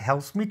vertrou. It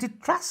helps me to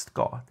trust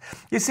God.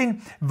 Jy sien,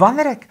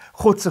 wanneer ek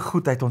God se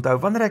goedheid onthou,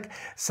 wanneer ek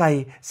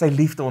sy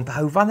liefde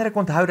onthou, wanneer ek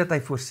onthou dat hy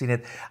voorsien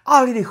het,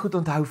 al hierdie goed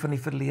onthou van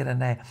die verlede,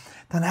 nee,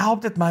 dan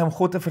help dit my om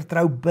God te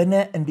vertrou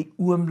binne in die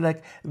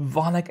oomblik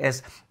wanneer ek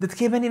is. Dit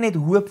gee my nie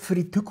net hoop vir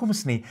die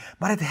toekoms nie,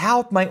 maar dit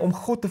help my om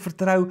God te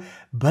vertrou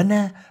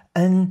binne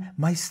in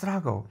my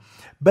struggle,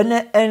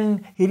 binne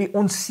in hierdie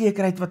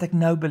onsekerheid wat ek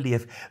nou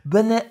beleef,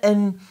 binne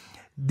in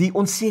die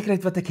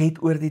onsekerheid wat ek het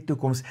oor die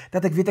toekoms,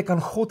 dat ek weet ek kan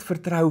God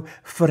vertrou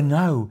vir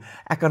nou,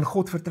 ek kan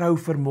God vertrou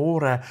vir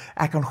môre,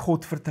 ek kan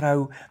God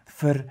vertrou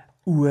vir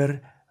oor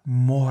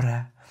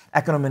môre.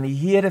 Ek kan hom in die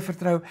hede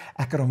vertrou,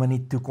 ek kan hom in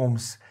die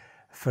toekoms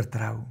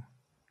vertrou.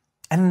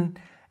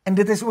 En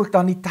dit is ook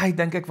dan die tyd,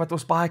 dink ek, wat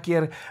ons baie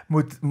keer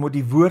moet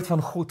die woord van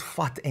God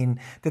vat en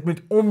dit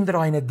moet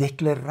omdraai in 'n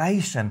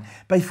declaration.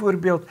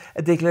 Byvoorbeeld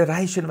 'n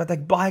declaration wat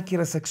ek baie keer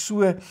as ek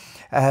so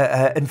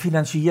in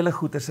finansiële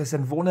goeders is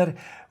en wonder,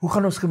 hoe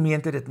gaan ons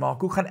gemeente dit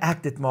maak? Hoe gaan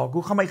ek dit maak?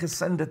 Hoe gaan my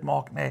gesin dit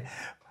maak? Nee,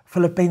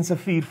 Filippense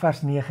 4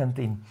 vers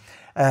 19.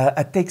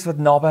 'n teks wat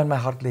naby aan my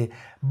hart lê.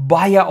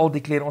 Baie al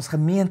declare, ons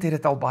gemeente het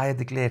dit al baie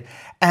declare.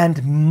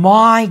 And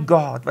my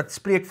God, wat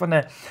spreek van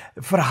 'n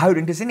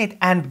verhouding, dis nie net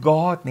and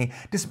God nie,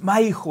 dis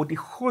my God, die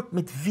God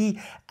met wie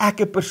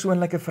ek 'n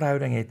persoonlike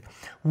verhouding het,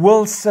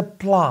 will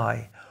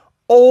supply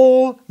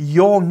all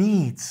your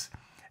needs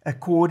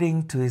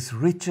according to his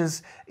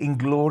riches in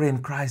glory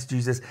in Christ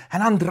Jesus. En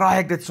dan draai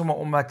ek dit sommer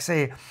om, ek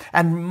sê,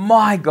 and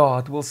my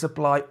God will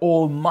supply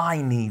all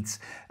my needs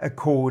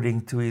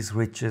according to his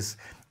riches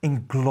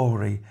in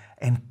glory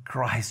in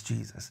Christ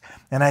Jesus.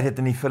 En hy het dit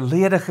in die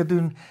verlede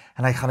gedoen,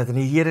 en hy gaan dit in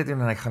die hede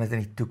doen, en hy gaan dit in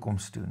die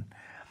toekoms doen.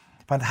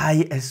 Want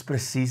hy is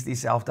presies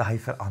dieselfde, hy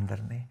verander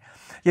nie.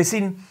 Jy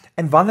sien,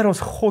 en wanneer ons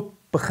God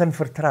begin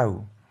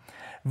vertrou,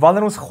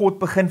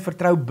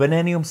 binne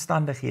in die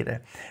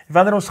omstandighede,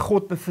 wanneer ons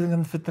God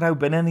begin vertrou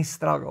binne in die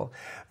struggle,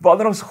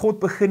 wanneer ons God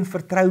begin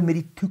vertrou met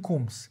die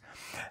toekoms,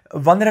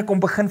 wanneer ek hom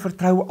begin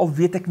vertrou, al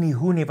weet ek nie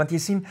hoe nie, want jy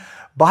sien,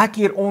 baie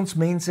keer ons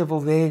mense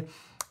wil hê,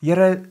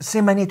 Here,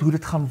 sê my net hoe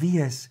dit gaan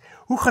wees.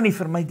 Hoe gaan U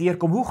vir my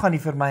deurkom? Hoe gaan U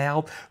vir my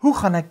help? Hoe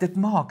gaan ek dit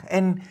maak?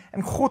 En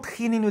God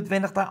gee nie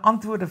noodwendig daai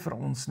antwoorde vir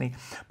ons nie.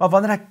 Maar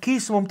wanneer ek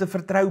kies om hom te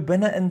vertrou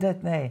binne in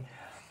dit, nee,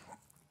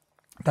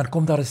 dan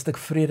kom daar 'n stuk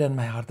vrede in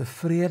my hart. 'n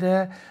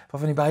Vrede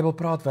waarvan die Bybel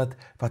praat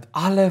wat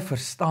alle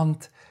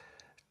verstand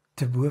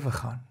te bowe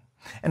gaan.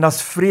 En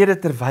daar's vrede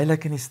terwyl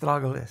ek in die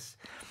struggle is.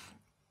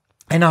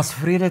 En daar's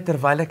vrede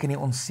terwyl ek in die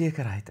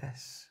onsekerheid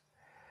is.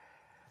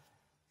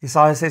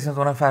 Jesaja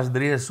 26 vers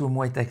 3 is so 'n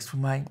mooi teks vir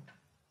my.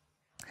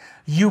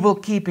 You will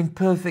keep in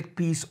perfect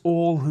peace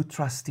all who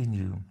trust in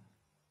you,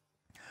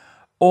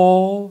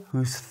 all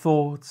whose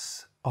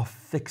thoughts are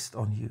fixed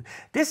on you.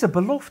 Dis 'n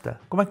belofte.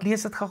 Kom ek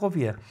lees dit gou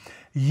weer.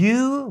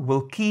 You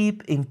will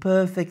keep in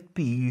perfect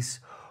peace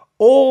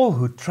all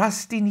who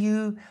trust in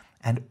you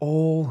and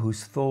all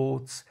whose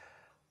thoughts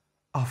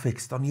are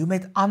fixed on you.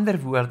 Met ander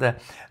woorde,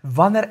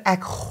 wanneer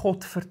ek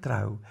God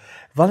vertrou,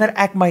 wanneer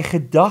ek my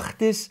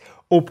gedagtes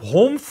op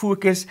hom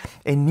fokus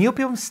en nie op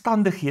die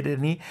omstandighede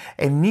nie,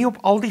 en nie op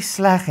al die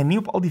sleg en nie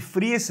op al die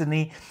vrese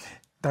nie,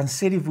 dan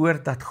sê die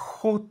woord dat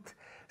God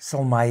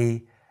sal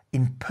my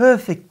in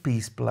perfect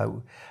peace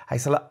blou. Hy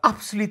sal 'n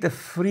absolute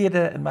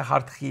vrede in my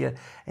hart gee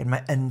en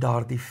my in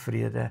daardie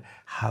vrede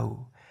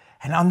hou.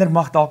 En ander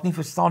mag dalk nie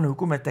verstaan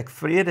hoekom het ek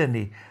vrede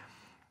nie,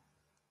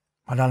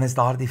 maar dan is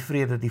daar die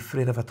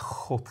vrede wat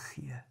God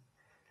gee,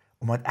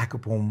 omdat ek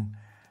op hom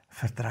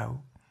vertrou.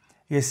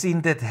 Jy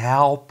sien, dit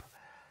help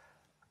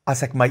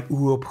as ek my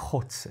oë op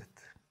God sit.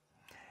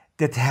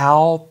 Dit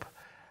help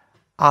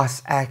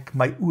as ek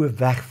my oë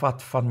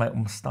wegvat van my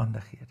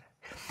omstandighede.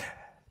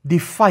 Die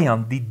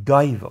vyand, die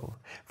duiwel,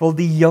 wil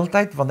die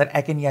heeltyd wanneer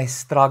ek en jy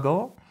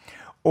struggle,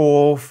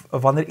 of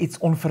wanneer iets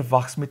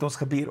onverwags met ons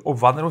gebeur, of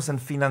wanneer ons in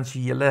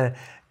finansiële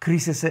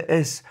krisisse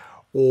is,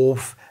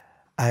 of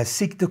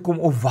siekte kom,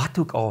 of wat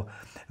ook al,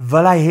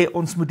 wil hy hê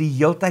ons moet die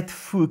heeltyd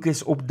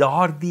fokus op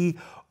daardie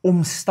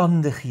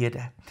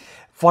omstandighede.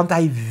 Want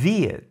hy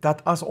weet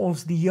dat as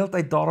ons die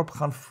heeltyd daarop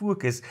gaan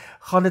fokus,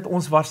 gaan dit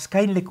ons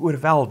waarskynlik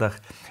oorweldig,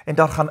 en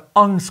daar gaan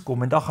angs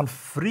kom, en daar gaan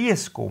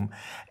vrees kom,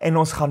 en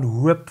ons gaan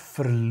hoop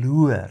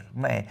verloor,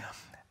 nee,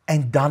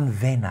 en dan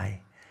wen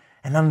hy,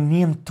 en dan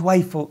neem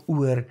twyfel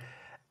oor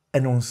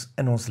in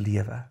ons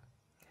lewe.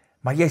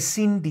 Maar jy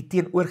sien die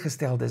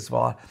teenoorgestelde is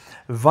waar,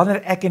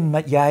 wanneer ek en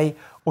jy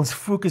ons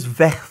fokus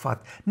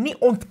wegvat, nie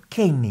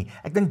ontken nie,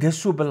 ek dink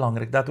dis so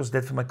belangrik, dat ons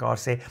dit vir mekaar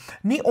sê,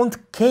 nie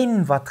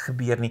ontken wat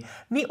gebeur nie,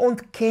 nie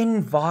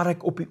ontken waar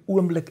ek op die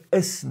oomblik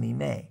is nie,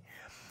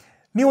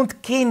 nie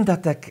ontken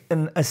dat ek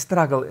in 'n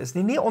struggle is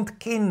nie, nie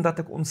ontken dat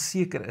ek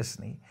onseker is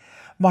nie,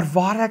 maar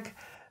waar ek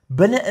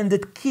binne in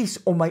dit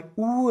kies om my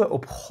oë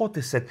op God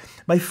te sit,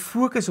 my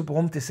fokus op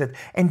hom te sit,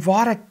 en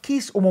waar ek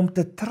kies om hom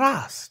te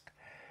trust,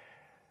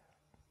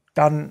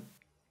 dan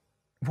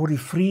word die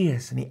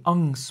vrees en die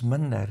angs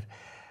minder,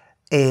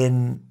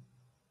 en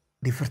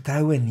die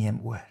vertroue neem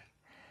oor,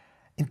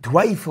 en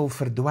twyfel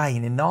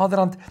verdwyn, en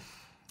naderhand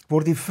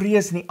word die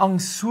vrees en die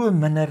angs so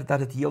minder, dat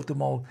dit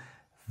heeltemal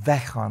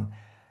weggaan,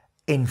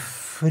 en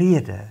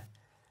vrede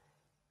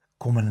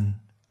kom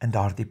in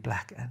daardie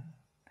plek in.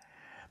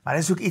 Maar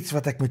dit is ook iets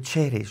wat ek moet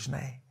cherish,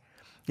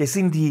 Jy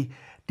sien,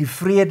 die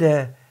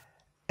vrede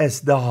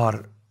is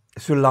daar,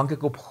 solank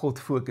ek op God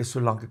fokus,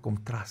 solank ek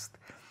hom trust.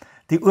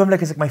 Die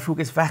oomblik as ek my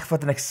fokus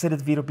wegvat, en ek sit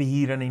dit weer op die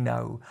hier en die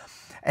nou,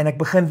 en ek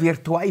begin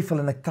weer twyfel,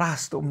 en ek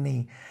trust hom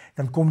nie,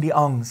 dan kom die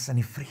angs en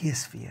die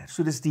vrees weer.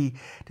 So dis die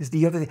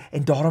hele tyd,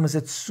 en daarom is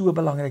dit so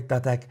belangrik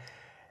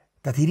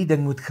dat hierdie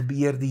ding moet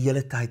gebeur die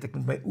hele tyd. Ek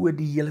moet my oë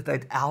die hele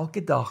tyd,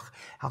 elke dag,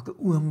 elke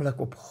oomblik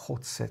op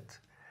God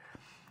sit.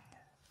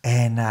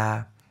 En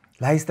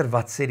luister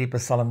wat sê die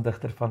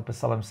psalmdigter van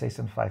Psalm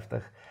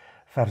 56,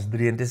 vers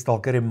 3, en dit is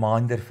dalk 'n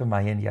reminder vir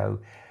my en jou,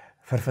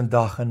 vir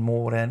vandag en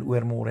môre en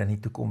oormôre en die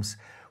toekoms.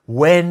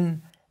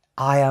 When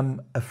I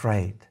am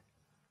afraid,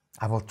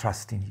 I will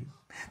trust in you.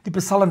 Die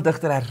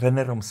psalmdigter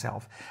herinner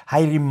homself,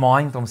 hy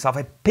remind homself,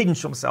 hy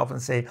pinch homself en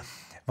sê,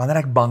 wanneer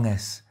ek bang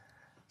is,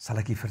 sal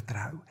ek U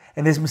vertrou.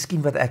 En dis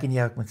miskien wat ek en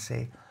jy ook moet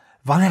sê,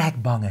 wanneer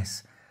ek bang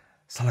is,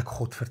 sal ek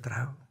God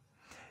vertrou.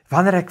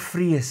 Wanneer ek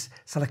vrees,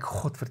 sal ek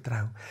God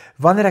vertrou.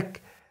 Wanneer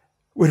ek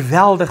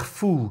oorweldig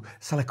voel,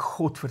 sal ek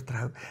God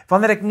vertrou.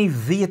 Wanneer ek nie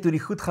weet hoe die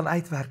goed gaan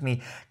uitwerk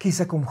nie,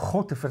 kies ek om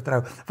God te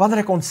vertrou.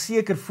 Wanneer ek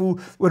onseker voel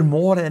oor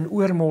môre en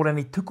oormôre in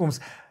die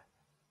toekoms,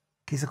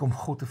 kies ek om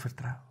God te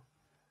vertrou.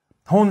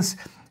 Ons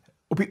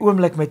op die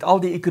oomblik met al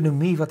die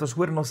ekonomie wat ons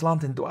hoor in ons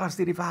land en dwars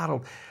deur die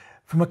wêreld,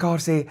 vir mekaar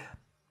sê,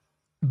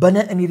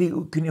 binne in hierdie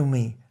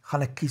ekonomie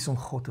gaan ek kies om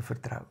God te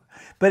vertrou.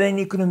 Binne in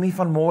die ekonomie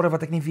van môre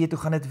wat ek nie weet hoe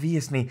gaan dit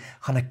wees nie,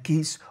 gaan ek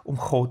kies om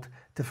God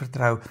te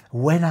vertrou.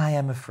 When I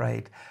am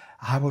afraid,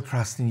 I will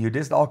trust in you.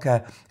 Dis dalk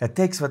 'n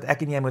teks wat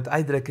ek en jy moet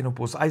uitdruk en op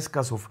ons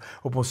yskas of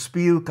op ons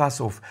spieelkas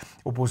of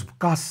op ons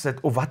kas sit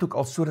of wat ook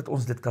al, sodat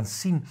ons dit kan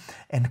sien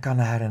en kan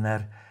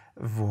herinner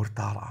word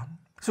daaraan.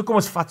 So kom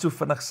ons vat so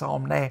vinnig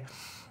saam,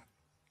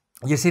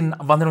 Jy sien,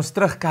 wanneer ons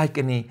terugkyk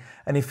in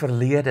die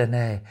verlede,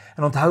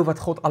 en onthou wat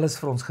God alles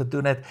vir ons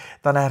gedoen het,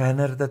 dan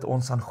herinner dit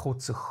ons aan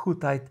God se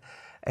goedheid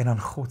en aan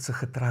God se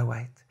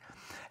getrouheid.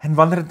 En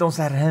wanneer dit ons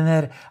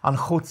herinner aan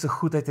God se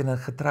goedheid en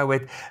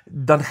getrouheid,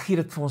 dan gee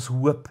dit vir ons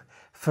hoop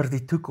vir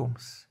die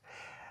toekoms.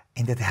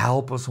 En dit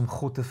help ons om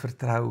God te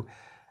vertrou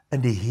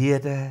in die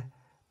hede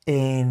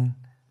en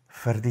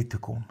vir die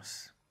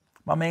toekoms.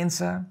 Maar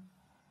mense,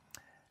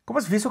 kom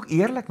ons wees ook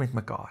eerlik met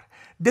mekaar.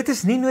 Dit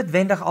is nie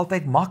noodwendig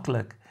altyd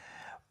maklik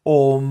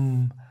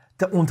om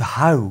te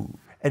onthou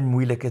in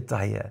moeilike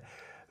tye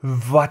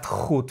wat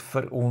God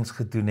vir ons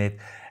gedoen het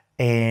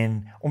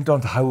en om te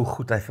onthou hoe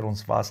goed hy vir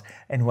ons was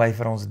en hoe hy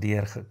vir ons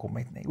deurgekom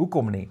het nie.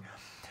 Hoekom nie?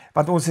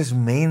 Want ons is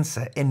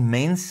mense en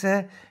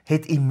mense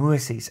het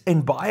emosies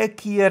en baie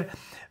keer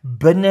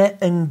binne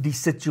in die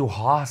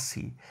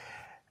situasie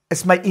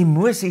is my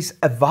emosies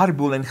 'n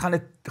warboel en gaan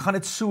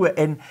dit so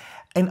en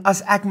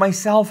as ek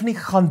myself nie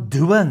gaan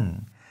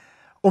dwing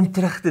om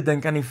terug te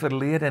dink aan die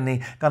verlede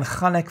nie, dan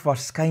gaan ek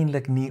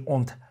waarskynlik nie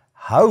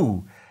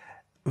onthou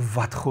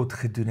wat God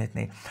gedoen het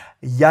nie.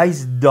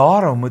 Juist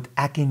daarom moet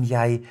ek en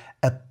jy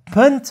 'n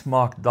punt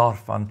maak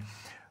daarvan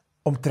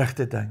om terug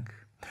te dink.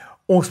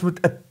 Ons moet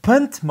 'n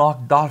punt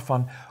maak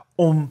daarvan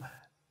om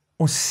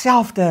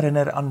onsself te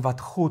herinner aan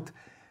wat God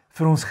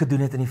vir ons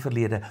gedoen het in die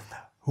verlede.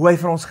 Hoe hy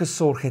vir ons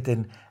gesorg het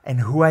en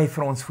hoe hy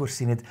vir ons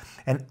voorsien het.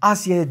 En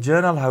as jy 'n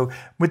journal hou,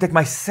 moet ek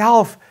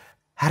myself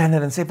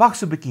herinner en sê, wag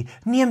so 'n bietjie,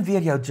 neem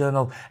weer jou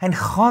journal en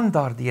gaan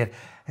daardeur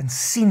en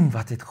sien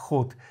wat het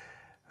God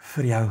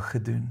vir jou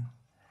gedoen.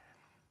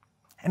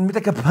 En moet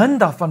ek 'n punt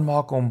daarvan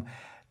maak om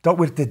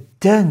daaroor te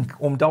dink,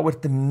 om daaroor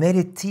te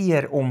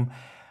mediteer, om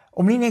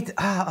nie net,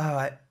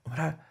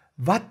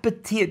 wat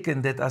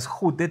beteken dit as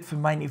God dit vir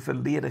my in die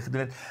verlede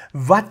gedoen het?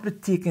 Wat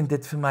beteken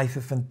dit vir my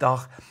vir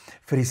vandag,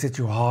 vir die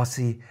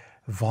situasie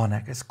waarin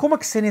ek is? Kom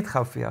ek sê net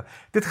gou vir jou,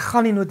 dit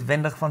gaan nie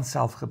noodwendig van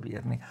self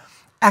gebeur nie.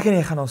 Ek en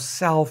jy gaan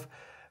onsself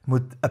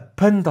moet 'n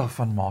punt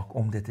daarvan maak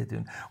om dit te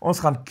doen. Ons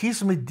gaan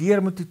kies om die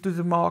deur moet toe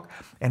te maak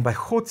en by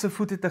God se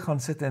voete te gaan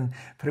sit en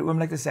vir 'n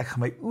oomblik te sê, ek gaan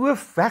my oë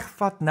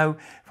wegvat nou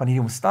van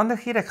hierdie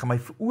omstandighede, ek gaan my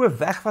oë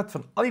wegvat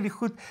van al die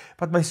goed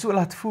wat my so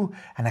laat voel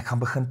en ek gaan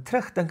begin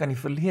terugdink aan die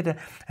verlede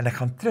en ek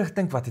gaan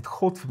terugdink wat het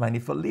God vir my in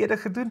die verlede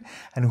gedoen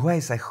en hoe hy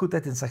sy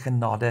goedheid en sy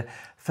genade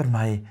vir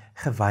my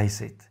gewys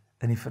het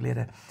in die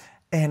verlede.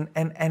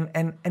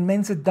 En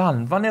mense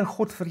dan, wanneer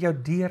God vir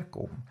jou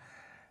deurkom,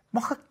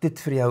 Mag ek dit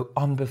vir jou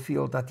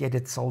aanbeveel dat jy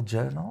dit sal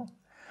journal?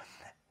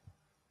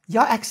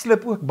 Ja, ek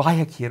slip ook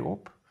baie keer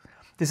op.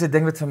 Dis 'n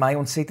ding wat vir my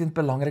ontsettend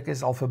belangrik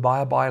is al vir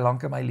baie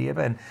lank in my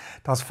lewe en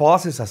daar's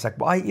fases as ek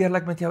baie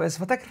eerlik met jou is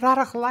wat ek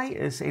regtig lui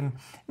is en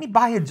nie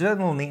baie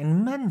journal nie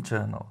en min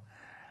journal.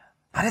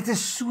 Maar dit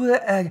is so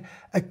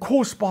 'n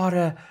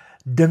kosbare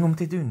ding om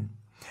te doen.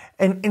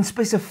 En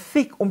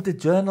spesifiek om te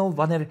journal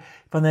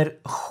wanneer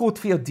God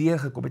vir jou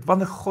deurgekom het,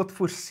 wanneer God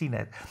voorsien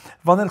het,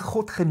 wanneer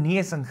God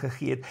genesing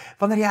gegee het,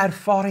 wanneer jy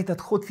ervaar het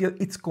dat God vir jou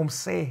iets kom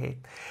sê het,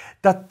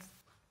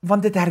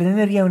 want dit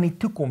herinner jou in die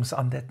toekoms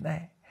aan dit,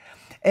 né?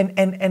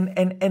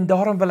 En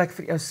daarom wil ek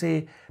vir jou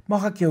sê,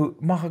 mag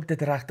ek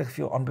dit regtig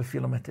vir jou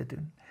aanbeveel om dit te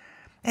doen.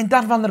 En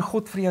dan wanneer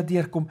God vir jou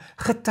deurkom,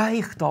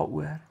 getuig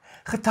daaroor,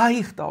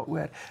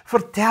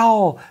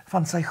 vertel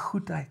van sy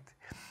goedheid,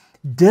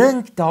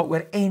 dink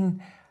daaroor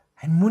en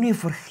moenie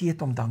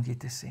vergeet om dankie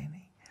te sê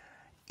nie.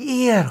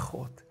 Eer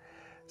God,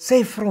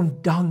 sê vir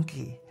hom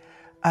dankie.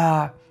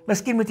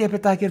 Miskien moet jy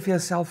partykeer vir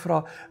jouself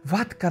vra,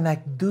 wat kan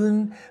ek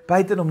doen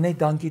buiten om net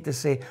dankie te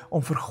sê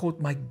om vir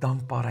God my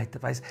dankbaarheid te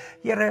wys?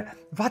 Here,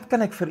 wat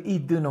kan ek vir u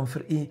doen om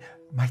vir u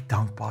my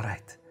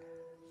dankbaarheid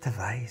te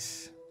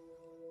wys?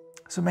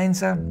 So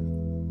mense,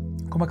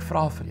 kom ek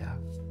vra vir jou.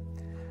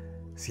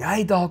 Is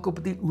jy dalk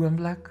op die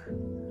oomblik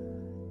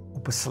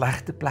op 'n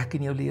slegte plek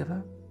in jou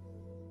lewe?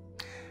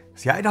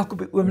 Is jy dalk op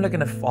die oomblik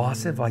in 'n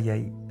fase waar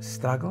jy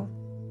struggle?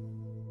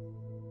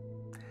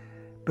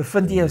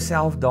 Bevind jy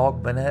jouself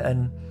dalk binne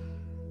in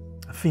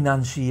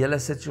finansiële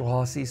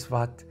situasies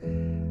wat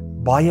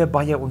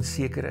baie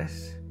onseker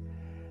is?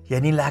 Jy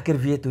nie lekker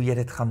weet hoe jy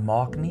dit gaan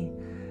maak nie.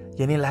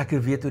 Jy nie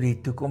lekker weet hoe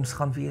die toekoms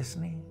gaan wees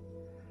nie.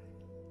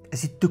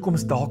 Is die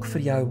toekoms dalk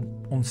vir jou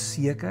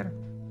onseker?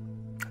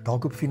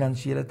 Dalk op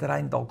finansiële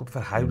terrein, dalk op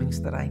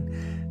verhoudingsterrein,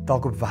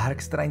 dalk op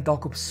werksterrein,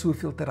 dalk op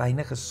soveel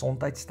terreine,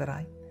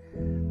 gesondheidsterrein.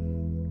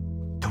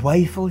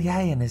 Twyfel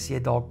jy en is jy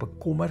dalk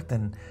bekommerd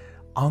en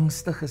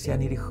angstig as jy aan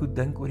hierdie goed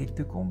dink oor die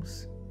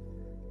toekoms?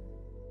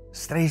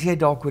 Stres jy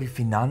dalk oor die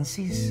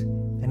finansies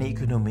en die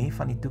ekonomie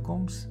van die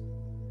toekoms?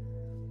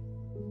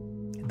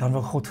 En dan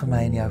wil God vir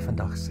my en jou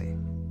vandag sê,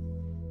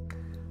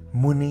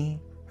 moenie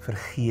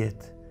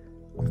vergeet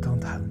om te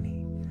onthou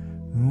nie.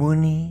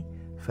 Moenie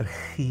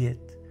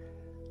vergeet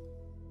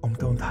om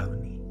te onthou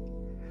nie.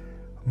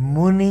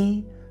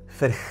 Moenie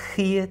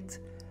vergeet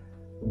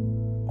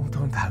om te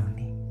onthou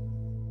nie.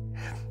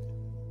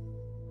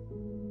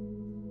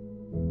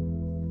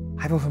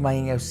 Hy wil vir my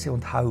en jou sê,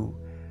 onthou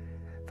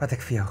wat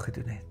ek vir jou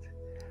gedoen het.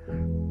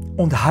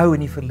 Onthou in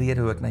die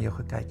verlede hoe ek na jou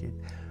gekyk het.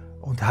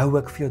 Onthou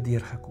ek vir jou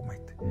deurgekom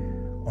het.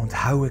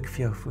 Onthou ek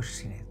vir jou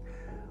voorsien het.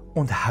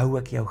 Onthou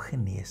ek jou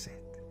genees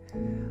het.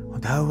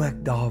 Onthou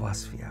ek daar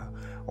was vir jou.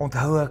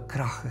 Onthou ek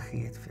krag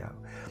gegee het vir jou.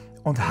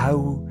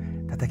 Onthou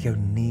dat ek jou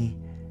nie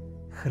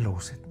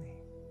gelos het nie.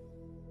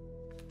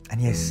 En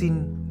jy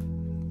sien,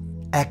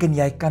 ek en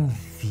jy kan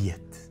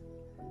weet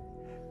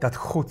dat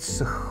God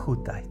se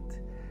goedheid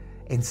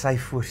en sy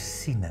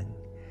voorsiening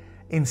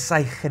en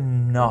sy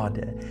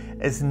genade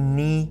is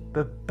nie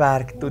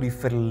beperk tot die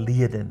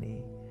verlede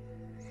nie.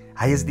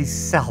 Hy is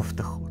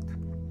dieselfde God.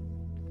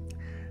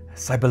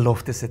 Sy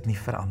beloftes het nie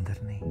verander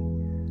nie.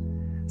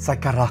 Sy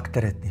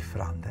karakter het nie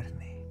verander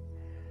nie.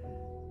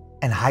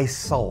 En hy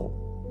sal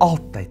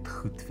altyd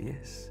goed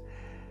wees.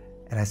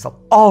 En hy sal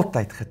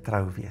altyd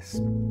getrou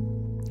wees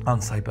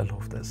aan sy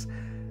beloftes.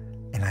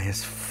 En hy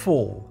is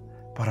vol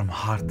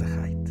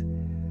barmhartigheid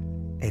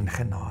en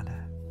genade.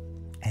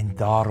 En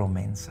daarom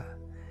mense,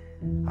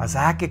 as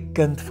ek 'n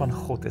kind van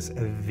God is,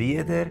 'n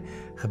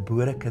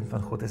wedergebore kind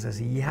van God is, as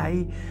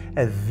jy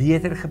 'n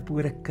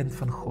wedergebore kind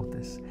van God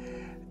is,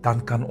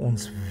 dan kan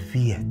ons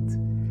weet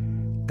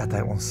dat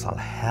hy ons sal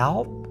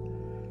help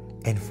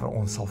en vir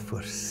ons sal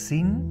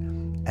voorsien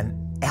in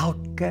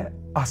elke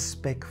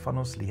aspek van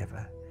ons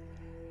lewe.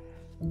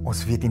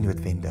 Ons weet nie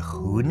noodwendig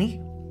hoe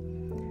nie,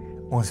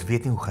 ons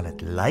weet nie hoe gaan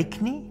dit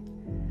lyk nie,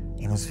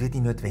 en ons weet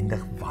nie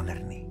noodwendig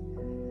wanneer nie.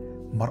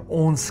 Maar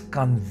ons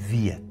kan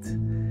weet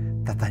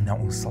dat hy na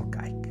ons sal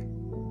kyk.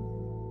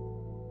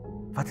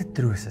 Wat 'n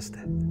troos is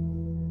dit.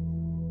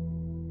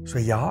 So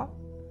ja,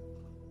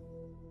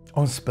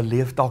 ons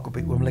beleef dalk op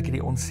die oomblik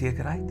die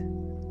onsekerheid,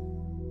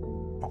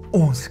 maar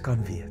ons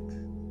kan weet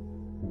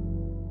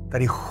dat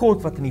die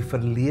God wat in die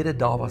verlede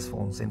daar was vir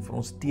ons en vir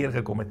ons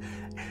teergekom het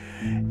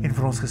en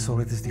vir ons gesorg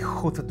het, is die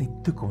God wat in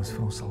die toekoms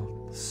vir ons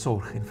sal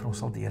sorg en vir ons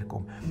sal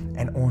deurkom.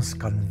 En ons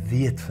kan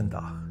weet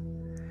vandag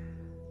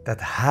dat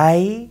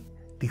hy,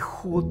 die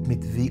God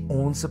met wie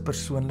ons 'n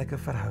persoonlike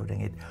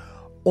verhouding het,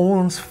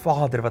 ons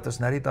Vader wat ons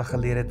nou die dag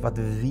geleer het, wat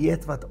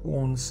weet wat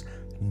ons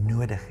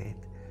nodig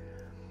het,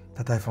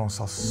 dat hy vir ons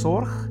sal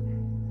sorg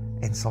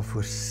en sal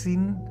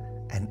voorsien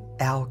in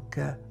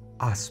elke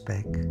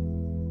aspek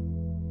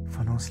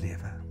van ons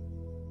lewe.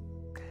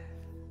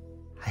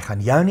 Hy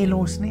gaan jou nie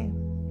los nie,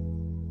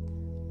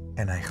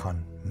 en hy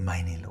gaan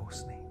my nie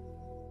los nie.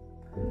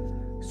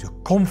 So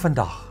kom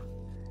vandag,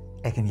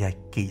 ek en jy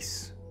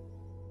kies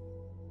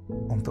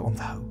om te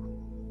onthou.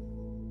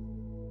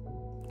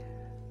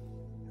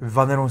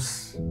 Wanneer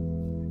ons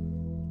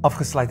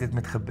afgesluit het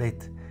met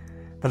gebed,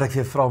 wil ek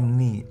vir jou vra om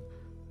nie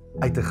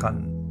uit te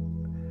gaan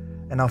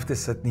en af te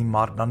sit nie,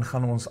 maar dan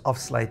gaan ons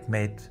afsluit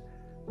met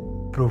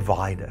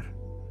Provider.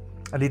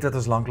 'n Lied wat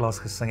ons lanklaas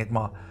gesing het,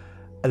 maar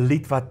 'n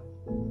lied wat,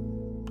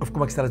 of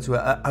kom ek stel dit so,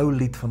 'n ou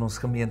lied van ons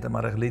gemeente,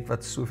 maar 'n lied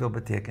wat soveel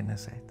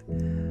betekenis het.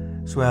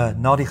 So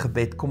na die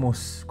gebed, kom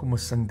ons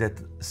sing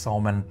dit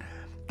saam en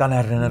dan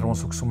herinner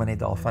ons ook sommer net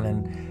daarvan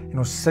en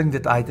ons sing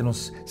dit uit en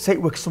ons sê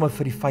ook sommer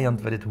vir die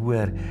vyand wat dit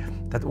hoor,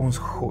 dat ons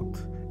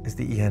God is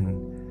die een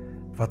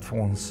wat vir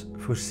ons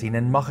voorsien.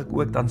 En mag ek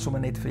ook dan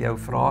sommer net vir jou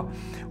vra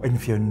en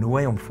vir jou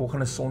nooi om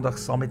volgende Sondag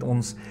saam met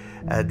ons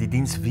die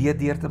diens weer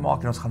deur te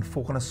maak en ons gaan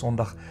volgende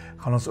Sondag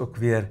gaan ons ook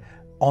weer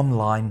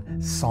online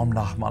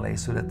saamnagmaal hê,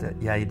 sodat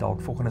jy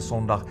dalk volgende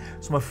Sondag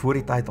sommer voor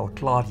die tyd al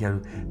klaar jou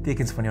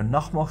tekens van jou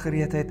nagmaal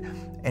gereed het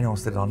en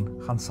ons dit dan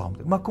gaan saam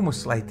doen. Maar kom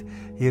ons sluit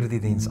hierdie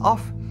diens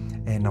af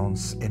en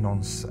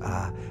ons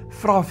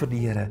vra vir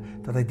die Here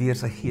dat hy deur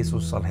sy Gees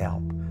ons sal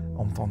help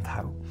om te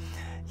onthou.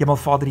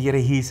 Hemelvader,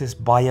 Here Jesus,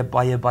 baie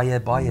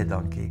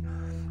dankie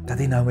dat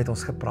hy nou met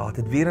ons gepraat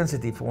het. Weer eens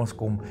het hy vir ons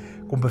kom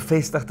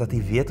bevestig dat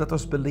hy weet wat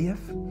ons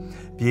beleef.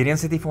 Weer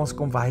eens het hy vir ons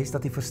kom wys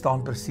dat hy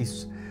verstaan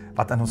presies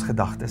wat aan ons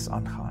gedagtes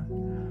aangaan.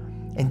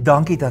 En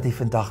dankie dat hy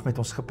vandag met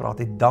ons gepraat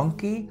het.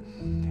 Dankie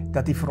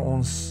dat hy vir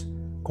ons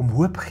kom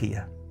hoop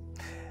gee.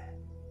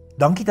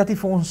 Dankie dat hy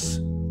vir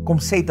ons kom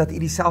sê dat hy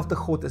dieselfde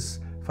God is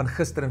van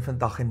gister en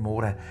vandag en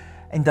môre.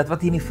 En dat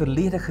wat hy in die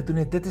verlede gedoen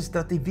het, dit is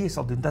dat hy weer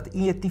sal doen, dat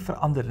hy het nie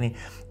verander nie,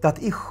 dat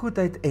hy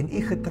goedheid en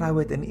hy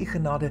getrouheid en hy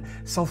genade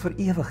sal vir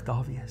ewig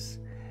daar wees.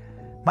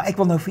 Maar ek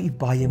wil nou vir u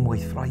baie mooi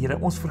vra, Here,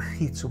 ons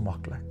vergeet so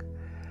maklik.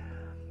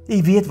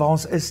 U weet waar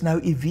ons is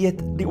nou, u weet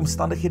die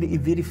omstandighede, u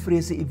weet die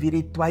vrese, u weet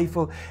die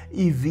twyfel,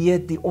 u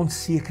weet die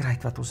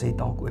onsekerheid wat ons het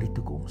dalk oor die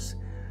toekoms.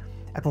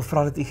 Ek wil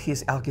vra dat u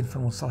Gees elkeen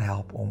van ons sal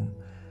help om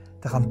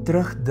te gaan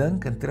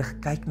terugdink en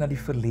terugkyk na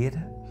die verlede,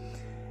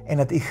 en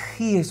dat u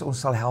Gees ons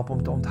sal help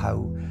om te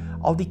onthou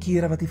al die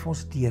kere wat hy vir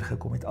ons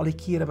deurgekom het, al die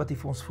kere wat hy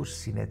vir ons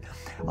voorsien het,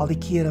 al die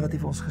kere wat hy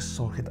vir ons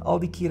gesorg het, al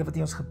die kere wat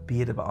hy ons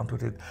gebede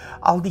beantwoord het,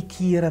 al die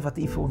kere wat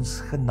hy vir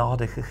ons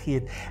genade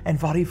gegee het en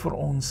waar hy vir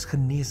ons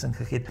genesing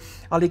gegee het,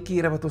 al die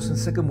kere wat ons in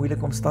sulke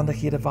moeilike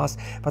omstandighede was,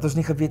 wat ons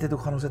nie geweet het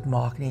hoe gaan ons dit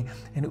maak nie,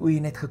 en hoe hy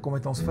net gekom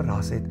het, ons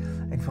verras het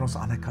en vir ons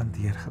aan die kant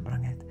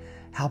deurgebring het.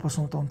 Help ons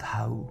om te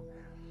onthou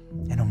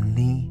en om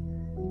nie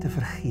te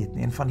vergeet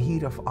nie. En van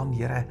hier af aan,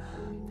 Here,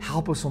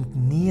 help ons om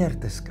neer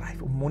te skryf,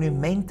 om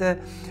monumente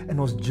in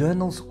ons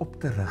journals op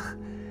te rig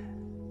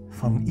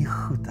van u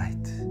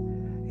goedheid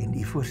en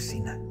u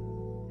voorsiening.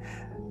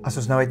 As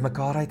ons nou uit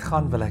mekaar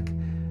uitgaan, wil ek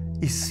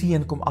u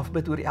seën kom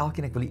afbid oor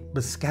elkeen, ek wil u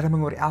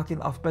beskerming oor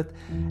elkeen afbid,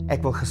 ek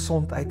wil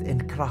gesondheid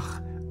en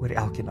krag oor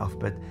elkeen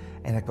afbid,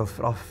 en ek wil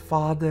vra,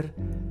 Vader,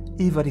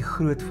 u wat die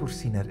groot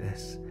voorsiener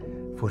is,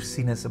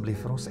 voorsien asseblief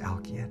vir ons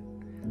elkeen,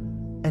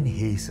 in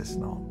Jesus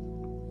naam.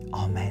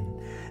 Amen.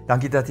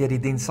 Dankie dat jy die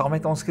diens saam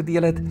met ons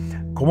gedeel het.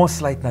 Kom ons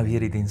sluit nou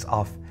hierdie diens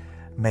af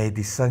met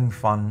die sing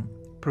van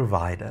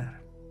Provider.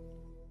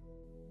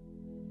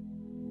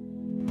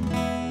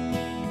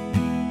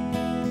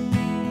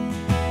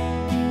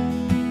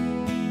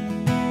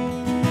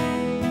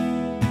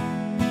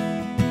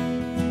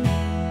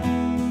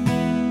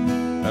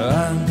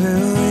 I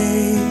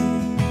believe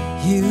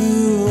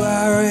you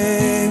are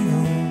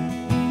able.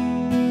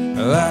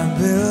 I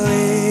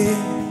believe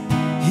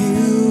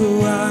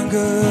you are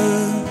good.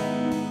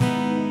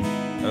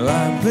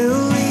 I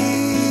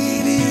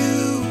believe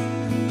you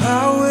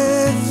are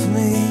with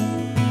me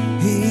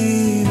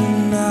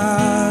even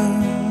now.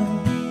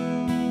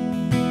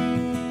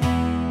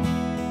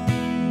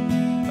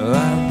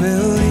 I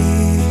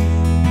believe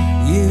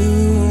you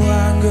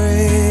are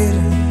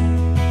greater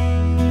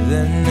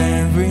than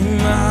every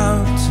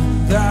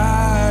mountain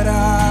that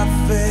I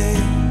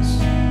face.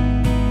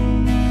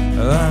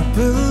 I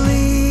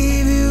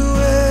believe you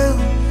will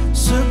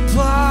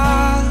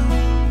supply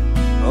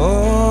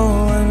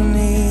all I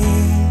need.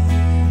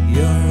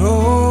 You're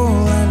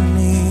all I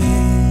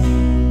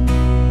need.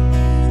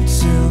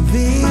 Till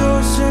the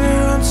ocean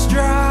runs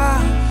dry,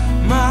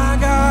 my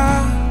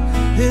God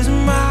is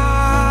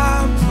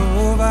my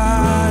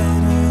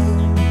provider.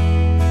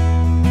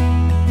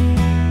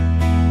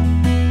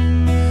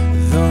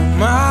 Though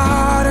my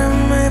heart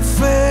may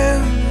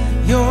fail,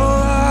 your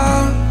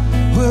love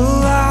will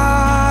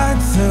light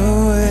the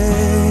way.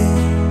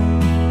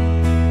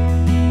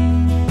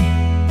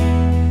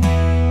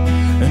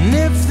 And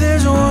if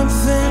there's one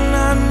thing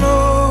I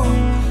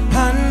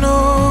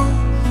know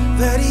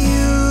that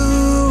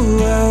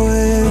you are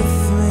with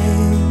me.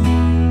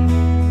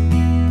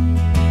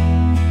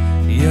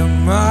 You're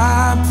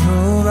my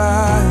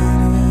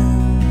provider.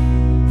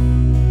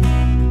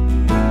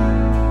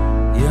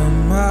 You're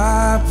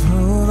my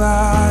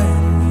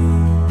provider.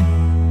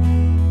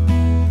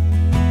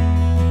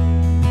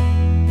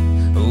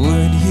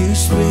 Would you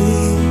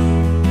speak?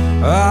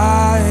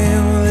 I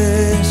am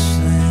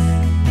listening.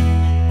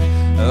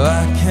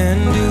 I can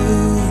do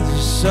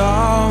this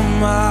on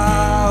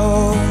my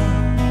own.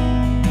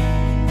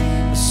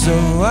 So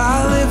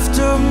I lift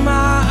up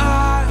my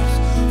eyes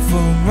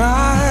for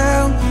my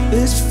help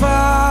is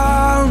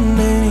found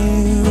in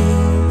you,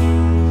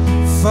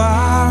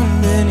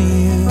 found in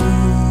you.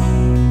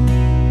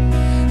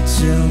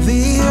 Till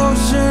the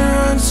ocean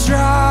runs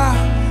dry,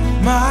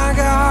 my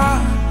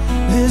God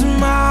is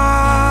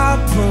my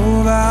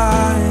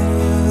provider.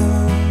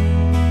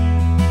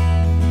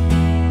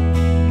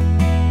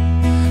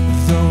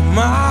 Though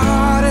my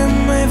heart it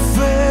may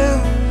fail,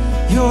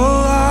 your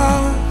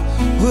love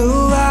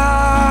will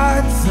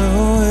light the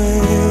way.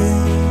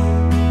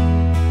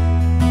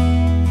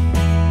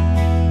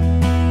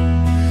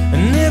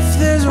 And if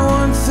there's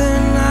one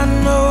thing I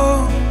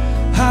know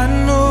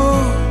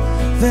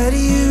that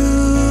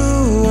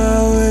you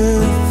are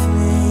with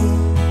me.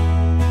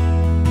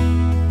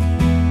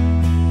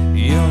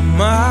 You're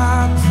my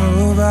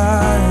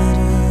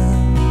provider.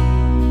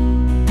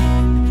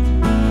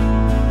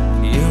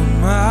 You're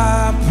my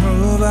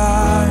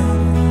provider.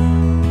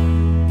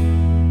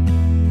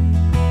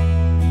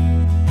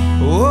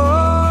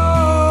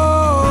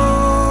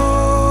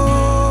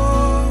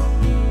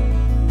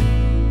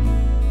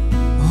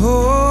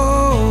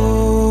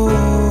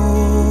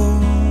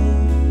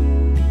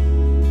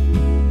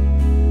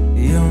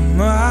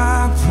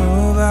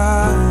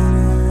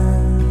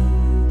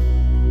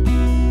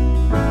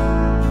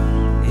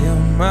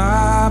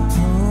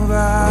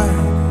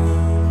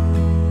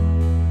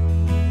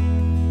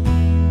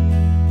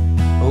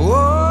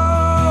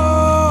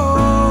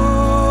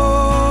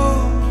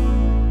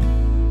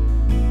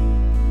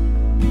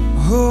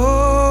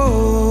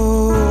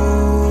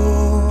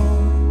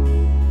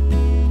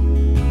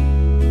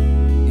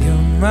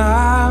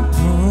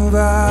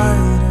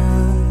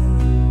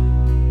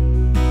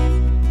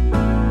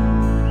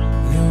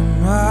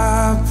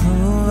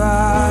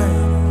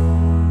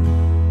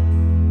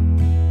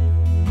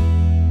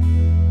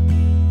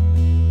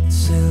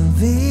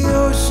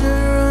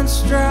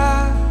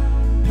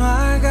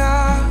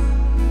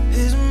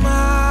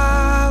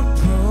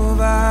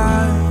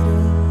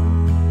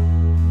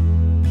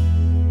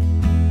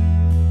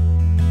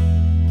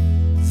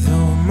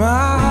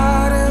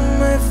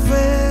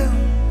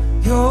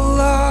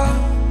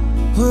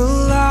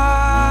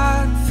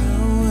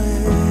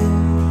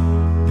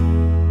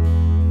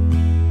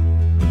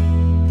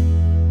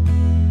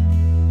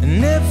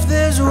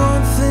 There's one